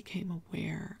 I became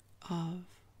aware of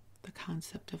the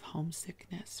concept of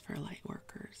homesickness for light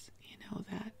workers. You know,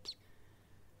 that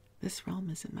this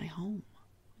realm isn't my home.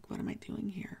 Like, what am I doing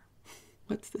here?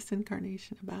 What's this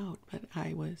incarnation about? But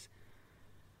I was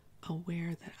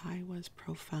aware that I was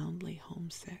profoundly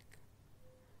homesick.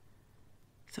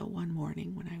 So one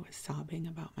morning when I was sobbing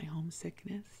about my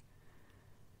homesickness,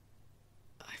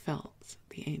 I felt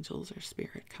the angels or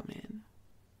spirit come in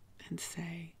and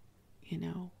say, you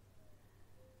know,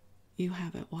 you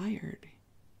have it wired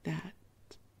that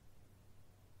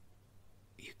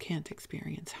you can't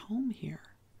experience home here.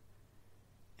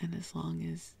 And as long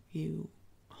as you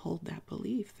hold that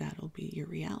belief, that'll be your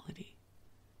reality.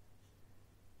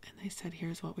 And they said,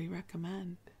 here's what we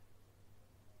recommend.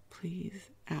 Please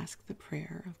ask the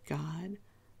prayer of God,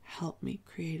 help me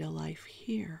create a life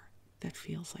here that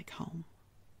feels like home.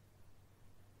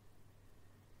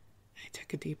 I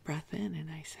took a deep breath in and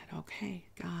I said, okay,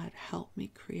 God, help me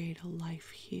create a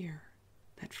life here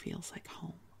that feels like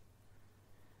home.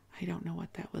 I don't know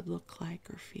what that would look like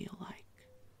or feel like,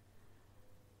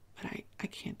 but I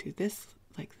can't do this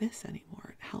like this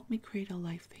anymore. Help me create a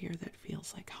life here that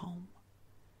feels like home.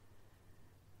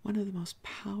 One of the most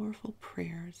powerful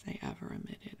prayers I ever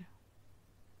emitted.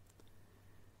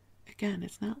 Again,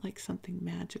 it's not like something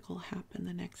magical happened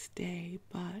the next day,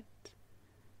 but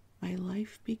my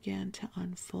life began to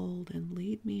unfold and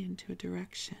lead me into a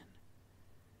direction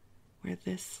where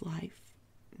this life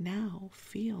now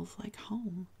feels like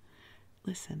home.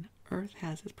 Listen, Earth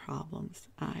has its problems.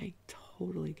 I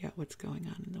totally get what's going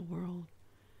on in the world.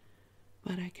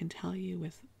 But I can tell you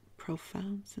with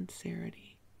profound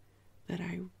sincerity that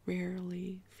I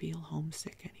rarely feel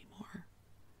homesick anymore.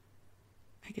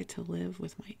 I get to live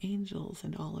with my angels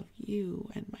and all of you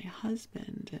and my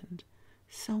husband and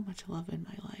so much love in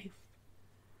my life.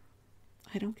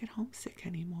 I don't get homesick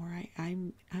anymore.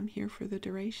 I'm here for the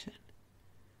duration.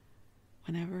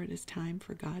 Whenever it is time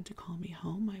for God to call me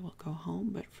home, I will go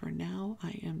home. But for now,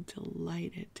 I am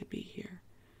delighted to be here.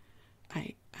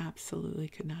 I absolutely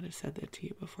could not have said that to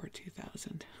you before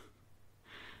 2000.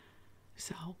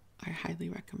 So I highly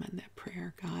recommend that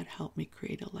prayer. God, help me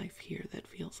create a life here that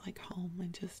feels like home,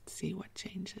 and just see what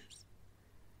changes.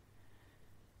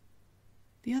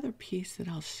 The other piece that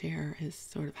I'll share is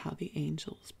sort of how the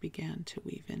angels began to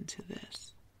weave into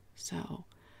this. So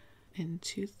in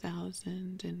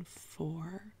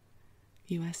 2004,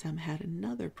 USM had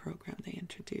another program they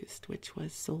introduced, which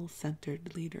was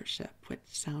soul-centered leadership, which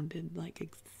sounded like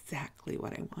exactly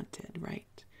what I wanted,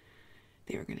 right?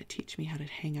 They were going to teach me how to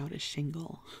hang out a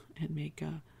shingle and make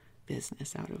a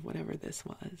business out of whatever this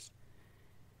was.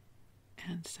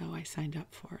 And so I signed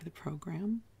up for the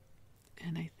program,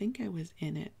 and I think I was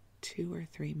in it 2 or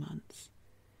 3 months.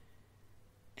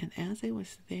 And as I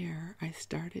was there, I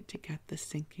started to get the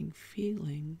sinking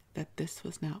feeling that this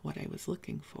was not what I was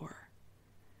looking for,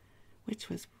 which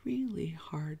was really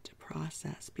hard to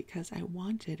process because I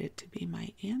wanted it to be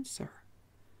my answer.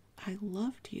 I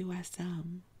loved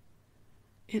USM.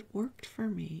 It worked for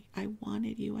me. I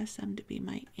wanted USM to be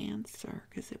my answer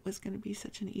because it was going to be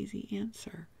such an easy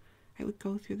answer. I would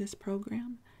go through this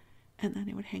program, and then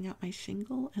I would hang out my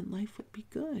shingle, and life would be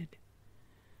good.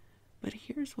 But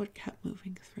here's what kept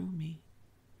moving through me.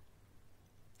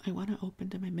 I want to open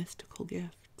to my mystical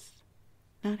gifts,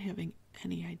 not having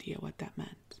any idea what that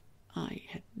meant. I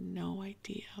had no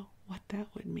idea what that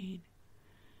would mean.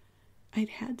 I'd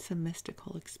had some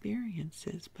mystical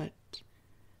experiences, but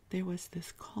there was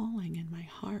this calling in my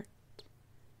heart.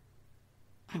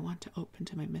 I want to open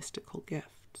to my mystical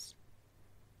gifts.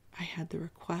 I had the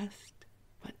request,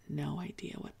 but no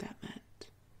idea what that meant.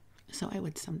 So I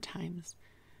would sometimes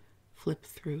flip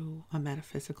through a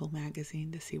metaphysical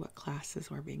magazine to see what classes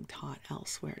were being taught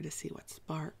elsewhere, to see what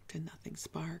sparked, and nothing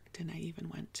sparked. And I even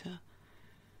went to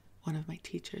one of my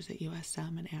teachers at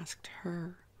USM and asked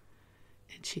her,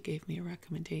 and she gave me a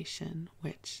recommendation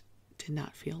which did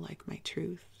not feel like my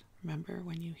truth. Remember,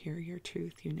 when you hear your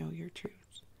truth, you know your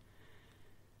truth.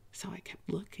 So I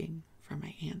kept looking for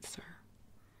my answer.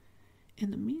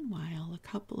 In the meanwhile, a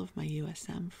couple of my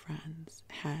USM friends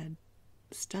had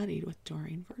studied with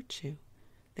Doreen Virtue.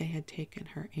 They had taken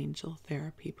her angel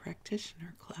therapy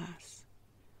practitioner class.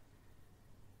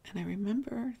 And I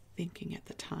remember thinking at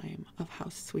the time of how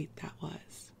sweet that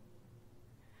was.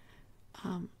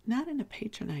 Not in a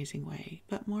patronizing way,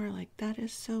 but more like, that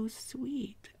is so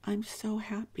sweet. I'm so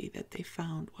happy that they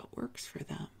found what works for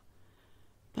them.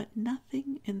 But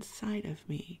nothing inside of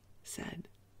me said,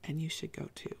 and you should go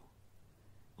too.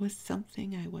 It was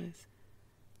something I was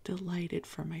delighted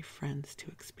for my friends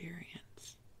to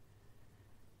experience.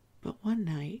 But one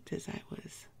night, as I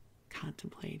was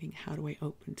contemplating how do I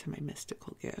open to my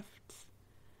mystical gifts,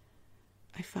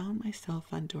 I found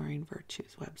myself on Doreen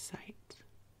Virtue's website.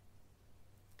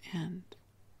 And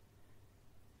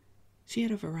she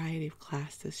had a variety of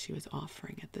classes she was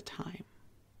offering at the time.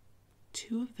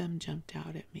 2 of them jumped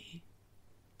out at me.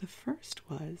 The first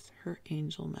was her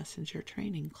Angel Messenger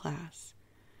training class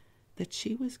that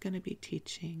she was going to be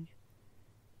teaching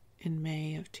in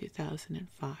May of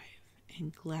 2005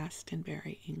 in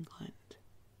Glastonbury, England.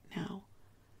 Now,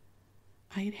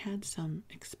 I had had some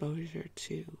exposure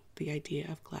to the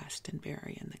idea of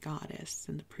Glastonbury and the goddess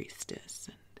and the priestess,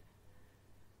 and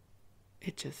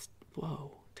it just,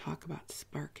 whoa, talk about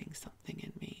sparking something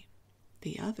in me.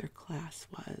 The other class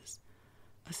was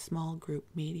a small group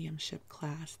mediumship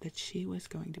class that she was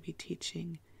going to be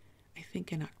teaching, I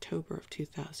think, in October of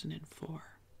 2004.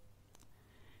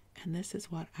 And this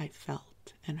is what I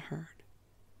felt and heard.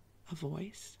 A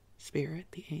voice, spirit,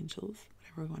 the angels,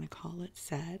 whatever we want to call it,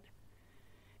 said,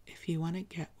 if you want to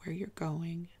get where you're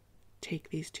going,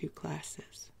 take these 2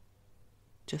 classes.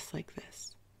 Just like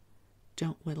this.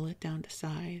 Don't whittle it down to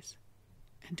size,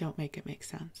 and don't make it make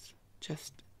sense.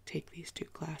 Just take these 2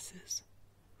 classes.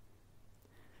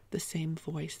 The same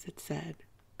voice that said,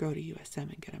 go to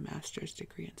USM and get a master's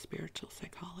degree in spiritual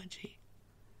psychology.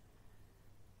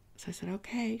 So I said,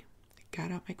 okay. I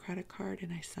got out my credit card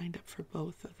and I signed up for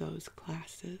both of those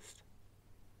classes.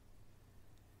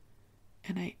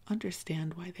 And I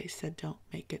understand why they said don't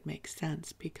make it make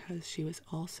sense, because she was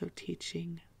also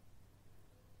teaching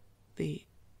the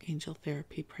angel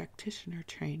therapy practitioner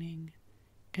training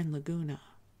in Laguna,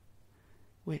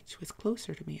 which was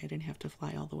closer to me. I didn't have to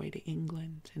fly all the way to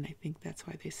England, and I think that's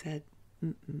why they said,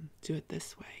 do it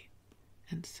this way.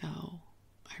 And so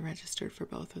I registered for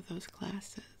both of those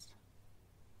classes,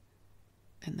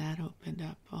 and that opened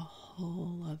up a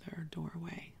whole other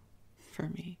doorway for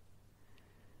me,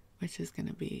 which is going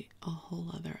to be a whole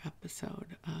other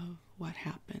episode of what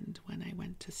happened when I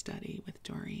went to study with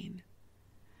Doreen.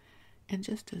 And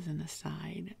just as an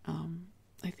aside,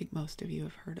 I think most of you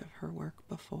have heard of her work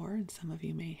before, and some of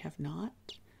you may have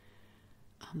not.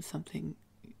 Something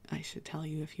I should tell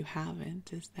you if you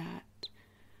haven't is that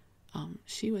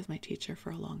she was my teacher for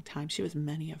a long time. She was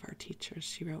many of our teachers.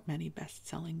 She wrote many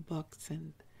best-selling books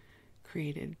and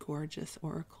created gorgeous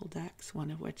oracle decks,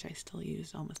 one of which I still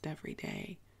use almost every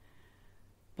day.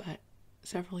 But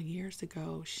several years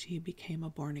ago, she became a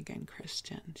born-again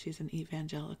Christian. She's an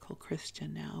evangelical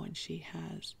Christian now, and she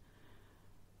has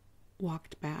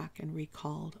walked back and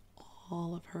recalled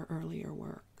all of her earlier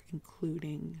work,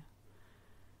 including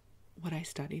what I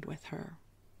studied with her.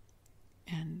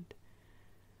 And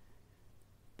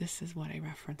this is what I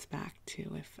reference back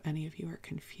to if any of you are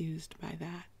confused by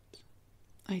that.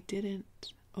 I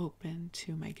didn't open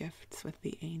to my gifts with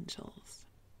the angels,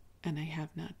 and I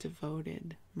have not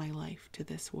devoted my life to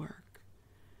this work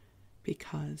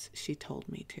because she told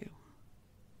me to,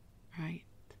 right?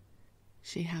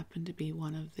 She happened to be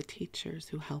one of the teachers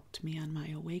who helped me on my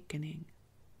awakening.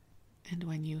 And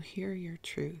when you hear your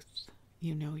truth,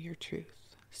 you know your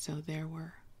truth. So there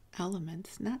were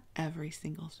elements, not every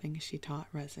single thing she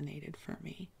taught resonated for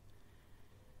me,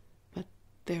 but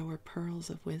there were pearls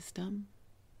of wisdom,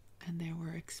 and there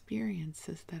were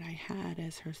experiences that I had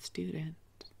as her student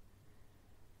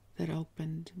that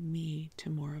opened me to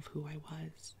more of who I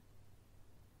was.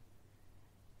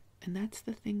 And that's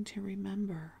the thing to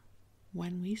remember.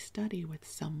 When we study with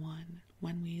someone,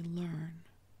 when we learn,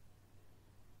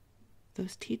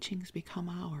 those teachings become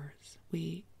ours.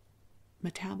 We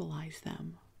metabolize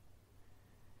them,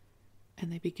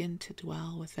 and they begin to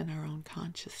dwell within our own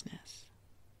consciousness.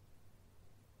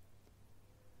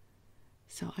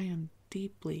 So I am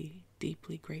deeply,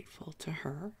 deeply grateful to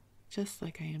her, just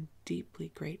like I am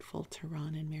deeply grateful to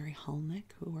Ron and Mary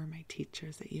Hulnick, who were my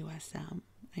teachers at USM.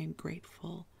 I am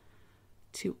grateful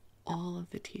to all of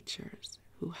the teachers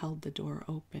who held the door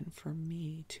open for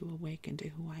me to awaken to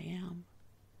who I am.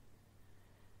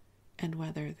 And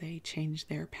whether they changed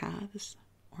their paths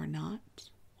or not,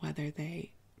 whether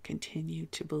they continue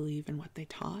to believe in what they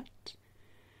taught,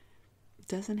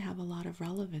 doesn't have a lot of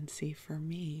relevancy for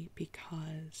me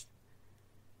because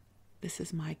this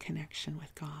is my connection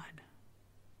with God.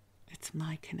 It's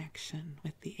my connection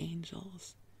with the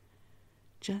angels,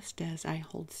 just as I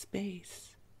hold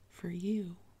space for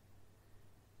you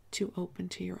to open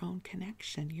to your own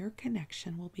connection. Your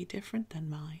connection will be different than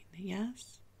mine,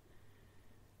 yes?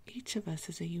 Each of us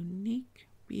is a unique,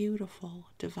 beautiful,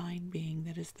 divine being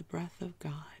that is the breath of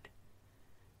God,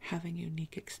 having a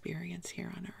unique experience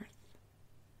here on earth.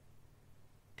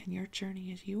 And your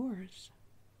journey is yours,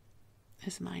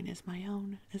 as mine is my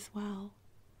own as well.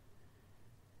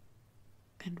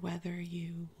 And whether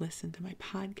you listen to my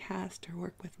podcast or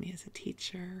work with me as a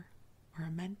teacher or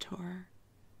a mentor,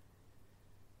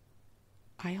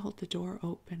 I hold the door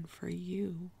open for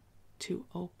you to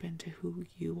open to who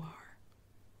you are,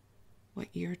 what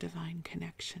your divine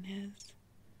connection is.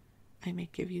 I may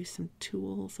give you some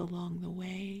tools along the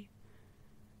way,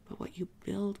 but what you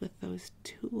build with those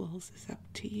tools is up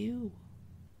to you.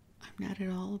 I'm not at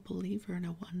all a believer in a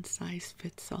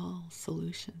one-size-fits-all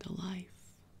solution to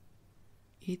life.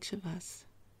 Each of us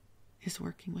is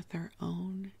working with our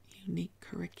own unique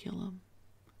curriculum,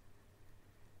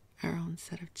 our own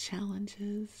set of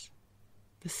challenges,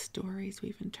 the stories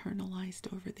we've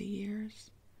internalized over the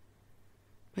years.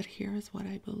 But here is what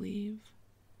I believe.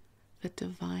 That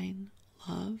divine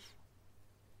love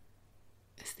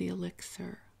is the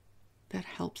elixir that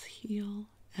helps heal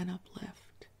and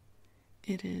uplift.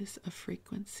 It is a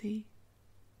frequency.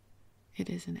 It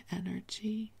is an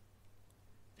energy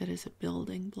that is a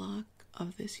building block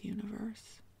of this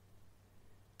universe.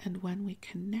 And when we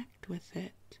connect with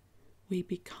it, we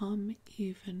become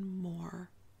even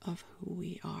more of who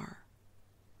we are.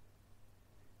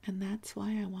 And that's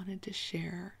why I wanted to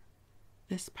share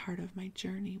this part of my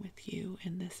journey with you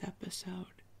in this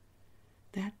episode.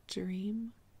 That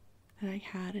dream that I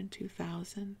had in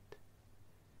 2000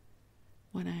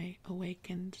 when I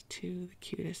awakened to the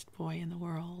cutest boy in the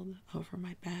world over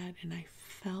my bed, and I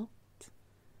felt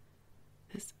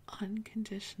this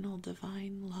unconditional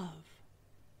divine love,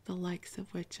 the likes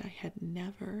of which I had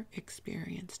never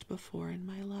experienced before in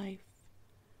my life.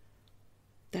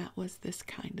 That was this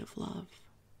kind of love.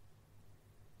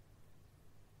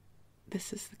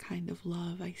 This is the kind of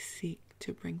love I seek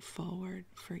to bring forward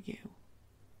for you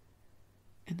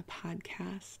in the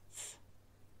podcasts,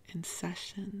 in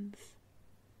sessions,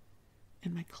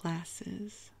 in my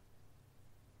classes,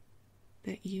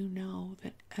 that you know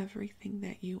that everything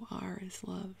that you are is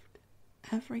loved.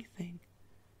 Everything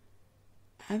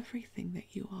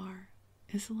that you are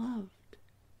is loved.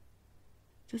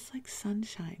 Just like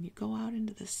sunshine, you go out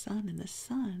into the sun, and the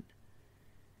sun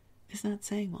is not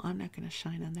saying, well, I'm not going to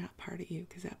shine on that part of you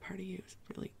because that part of you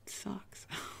really sucks.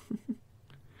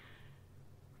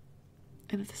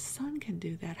 And if the sun can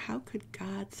do that, how could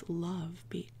God's love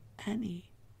be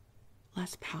any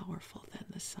less powerful than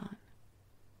the sun?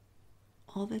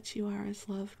 All that you are is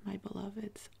loved, my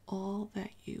beloveds. All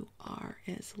that you are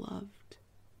is loved.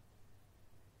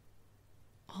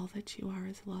 All that you are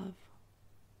is love,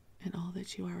 and all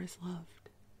that you are is loved.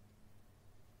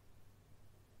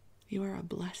 You are a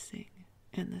blessing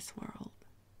in this world,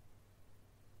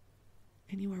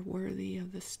 and you are worthy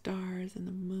of the stars and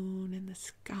the moon and the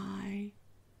sky.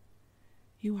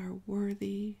 You are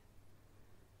worthy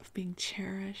of being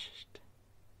cherished.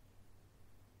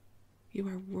 You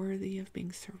are worthy of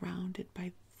being surrounded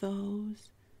by those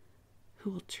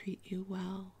who will treat you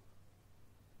well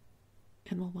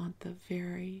and will want the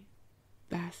very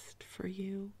best for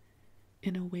you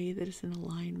in a way that is in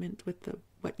alignment with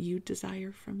what you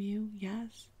desire from you.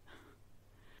 Yes.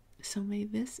 So may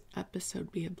this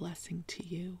episode be a blessing to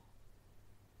you.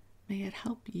 May it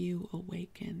help you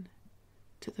awaken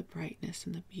to the brightness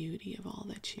and the beauty of all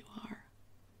that you are.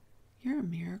 You're a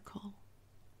miracle.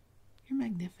 You're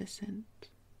magnificent.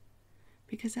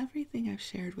 Because everything I've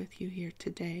shared with you here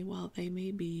today, while they may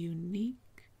be unique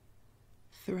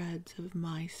threads of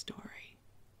my story,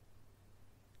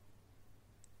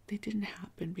 they didn't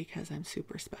happen because I'm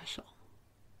super special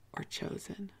or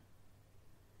chosen.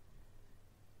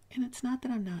 And it's not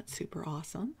that I'm not super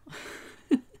awesome.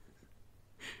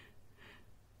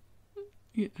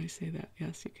 Yeah, I say that.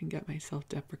 Yes, you can get my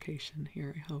self-deprecation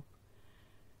here, I hope.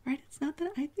 Right? It's not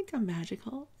that I think I'm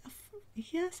magical.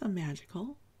 Yes, I'm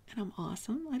magical and I'm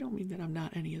awesome. I don't mean that I'm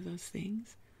not any of those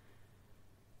things.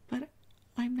 But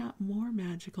I'm not more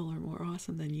magical or more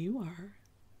awesome than you are.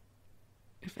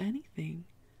 If anything,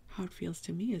 how it feels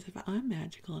to me is if I'm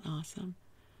magical and awesome,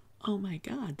 oh my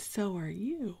God, so are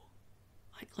you.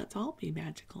 Like, let's all be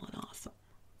magical and awesome.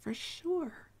 For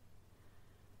sure.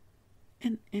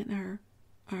 And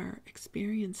our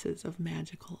experiences of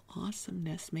magical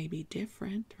awesomeness may be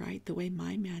different, right? The way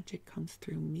my magic comes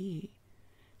through me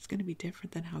is going to be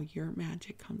different than how your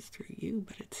magic comes through you,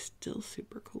 but it's still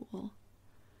super cool.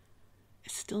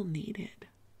 It's still needed.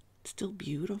 It's still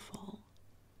beautiful.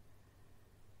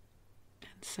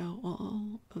 And so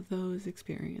all of those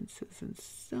experiences and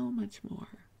so much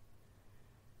more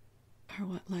are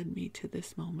what led me to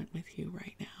this moment with you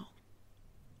right now.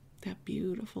 That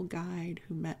beautiful guide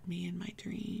who met me in my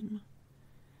dream.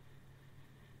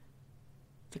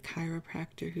 The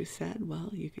chiropractor who said, well,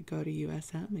 you could go to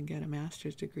USM and get a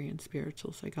master's degree in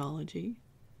spiritual psychology.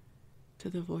 To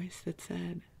the voice that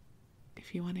said,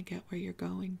 if you want to get where you're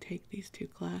going, take these 2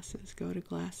 classes, go to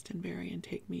Glastonbury and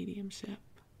take mediumship.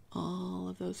 All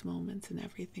of those moments and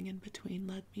everything in between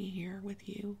led me here with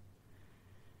you.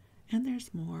 And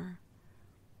there's more.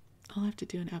 I'll have to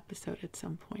do an episode at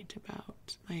some point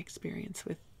about my experience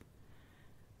with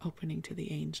opening to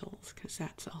the angels, because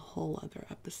that's a whole other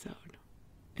episode.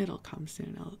 It'll come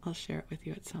soon. I'll share it with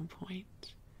you at some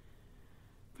point.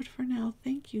 But for now,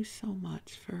 thank you so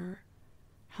much for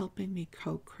helping me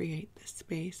co-create this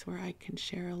space where I can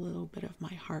share a little bit of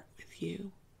my heart with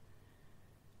you.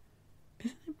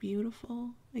 Isn't it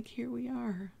beautiful? Like, here we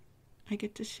are. I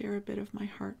get to share a bit of my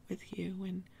heart with you,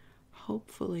 and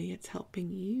hopefully it's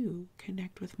helping you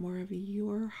connect with more of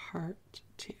your heart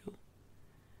too.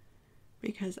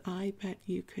 Because I bet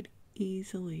you could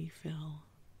easily fill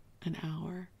an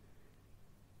hour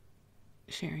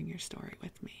sharing your story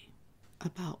with me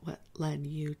about what led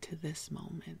you to this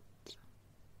moment.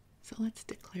 So let's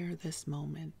declare this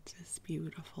moment as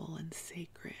beautiful and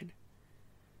sacred.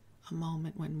 A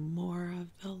moment when more of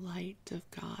the light of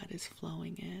God is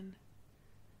flowing in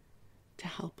to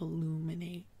help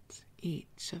illuminate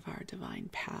each of our divine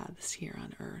paths here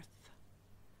on earth.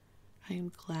 I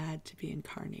am glad to be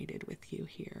incarnated with you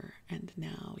here and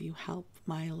now. You help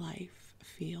my life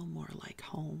feel more like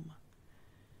home,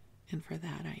 and for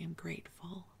that I am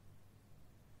grateful.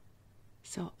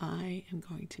 So I am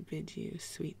going to bid you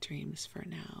sweet dreams for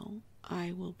now.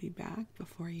 I will be back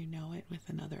before you know it with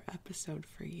another episode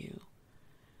for you.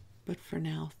 But for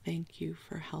now, thank you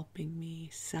for helping me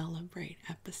celebrate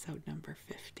episode number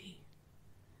 50.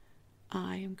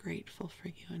 I am grateful for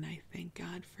you, and I thank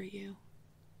God for you.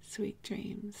 Sweet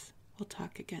dreams. We'll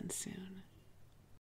talk again soon.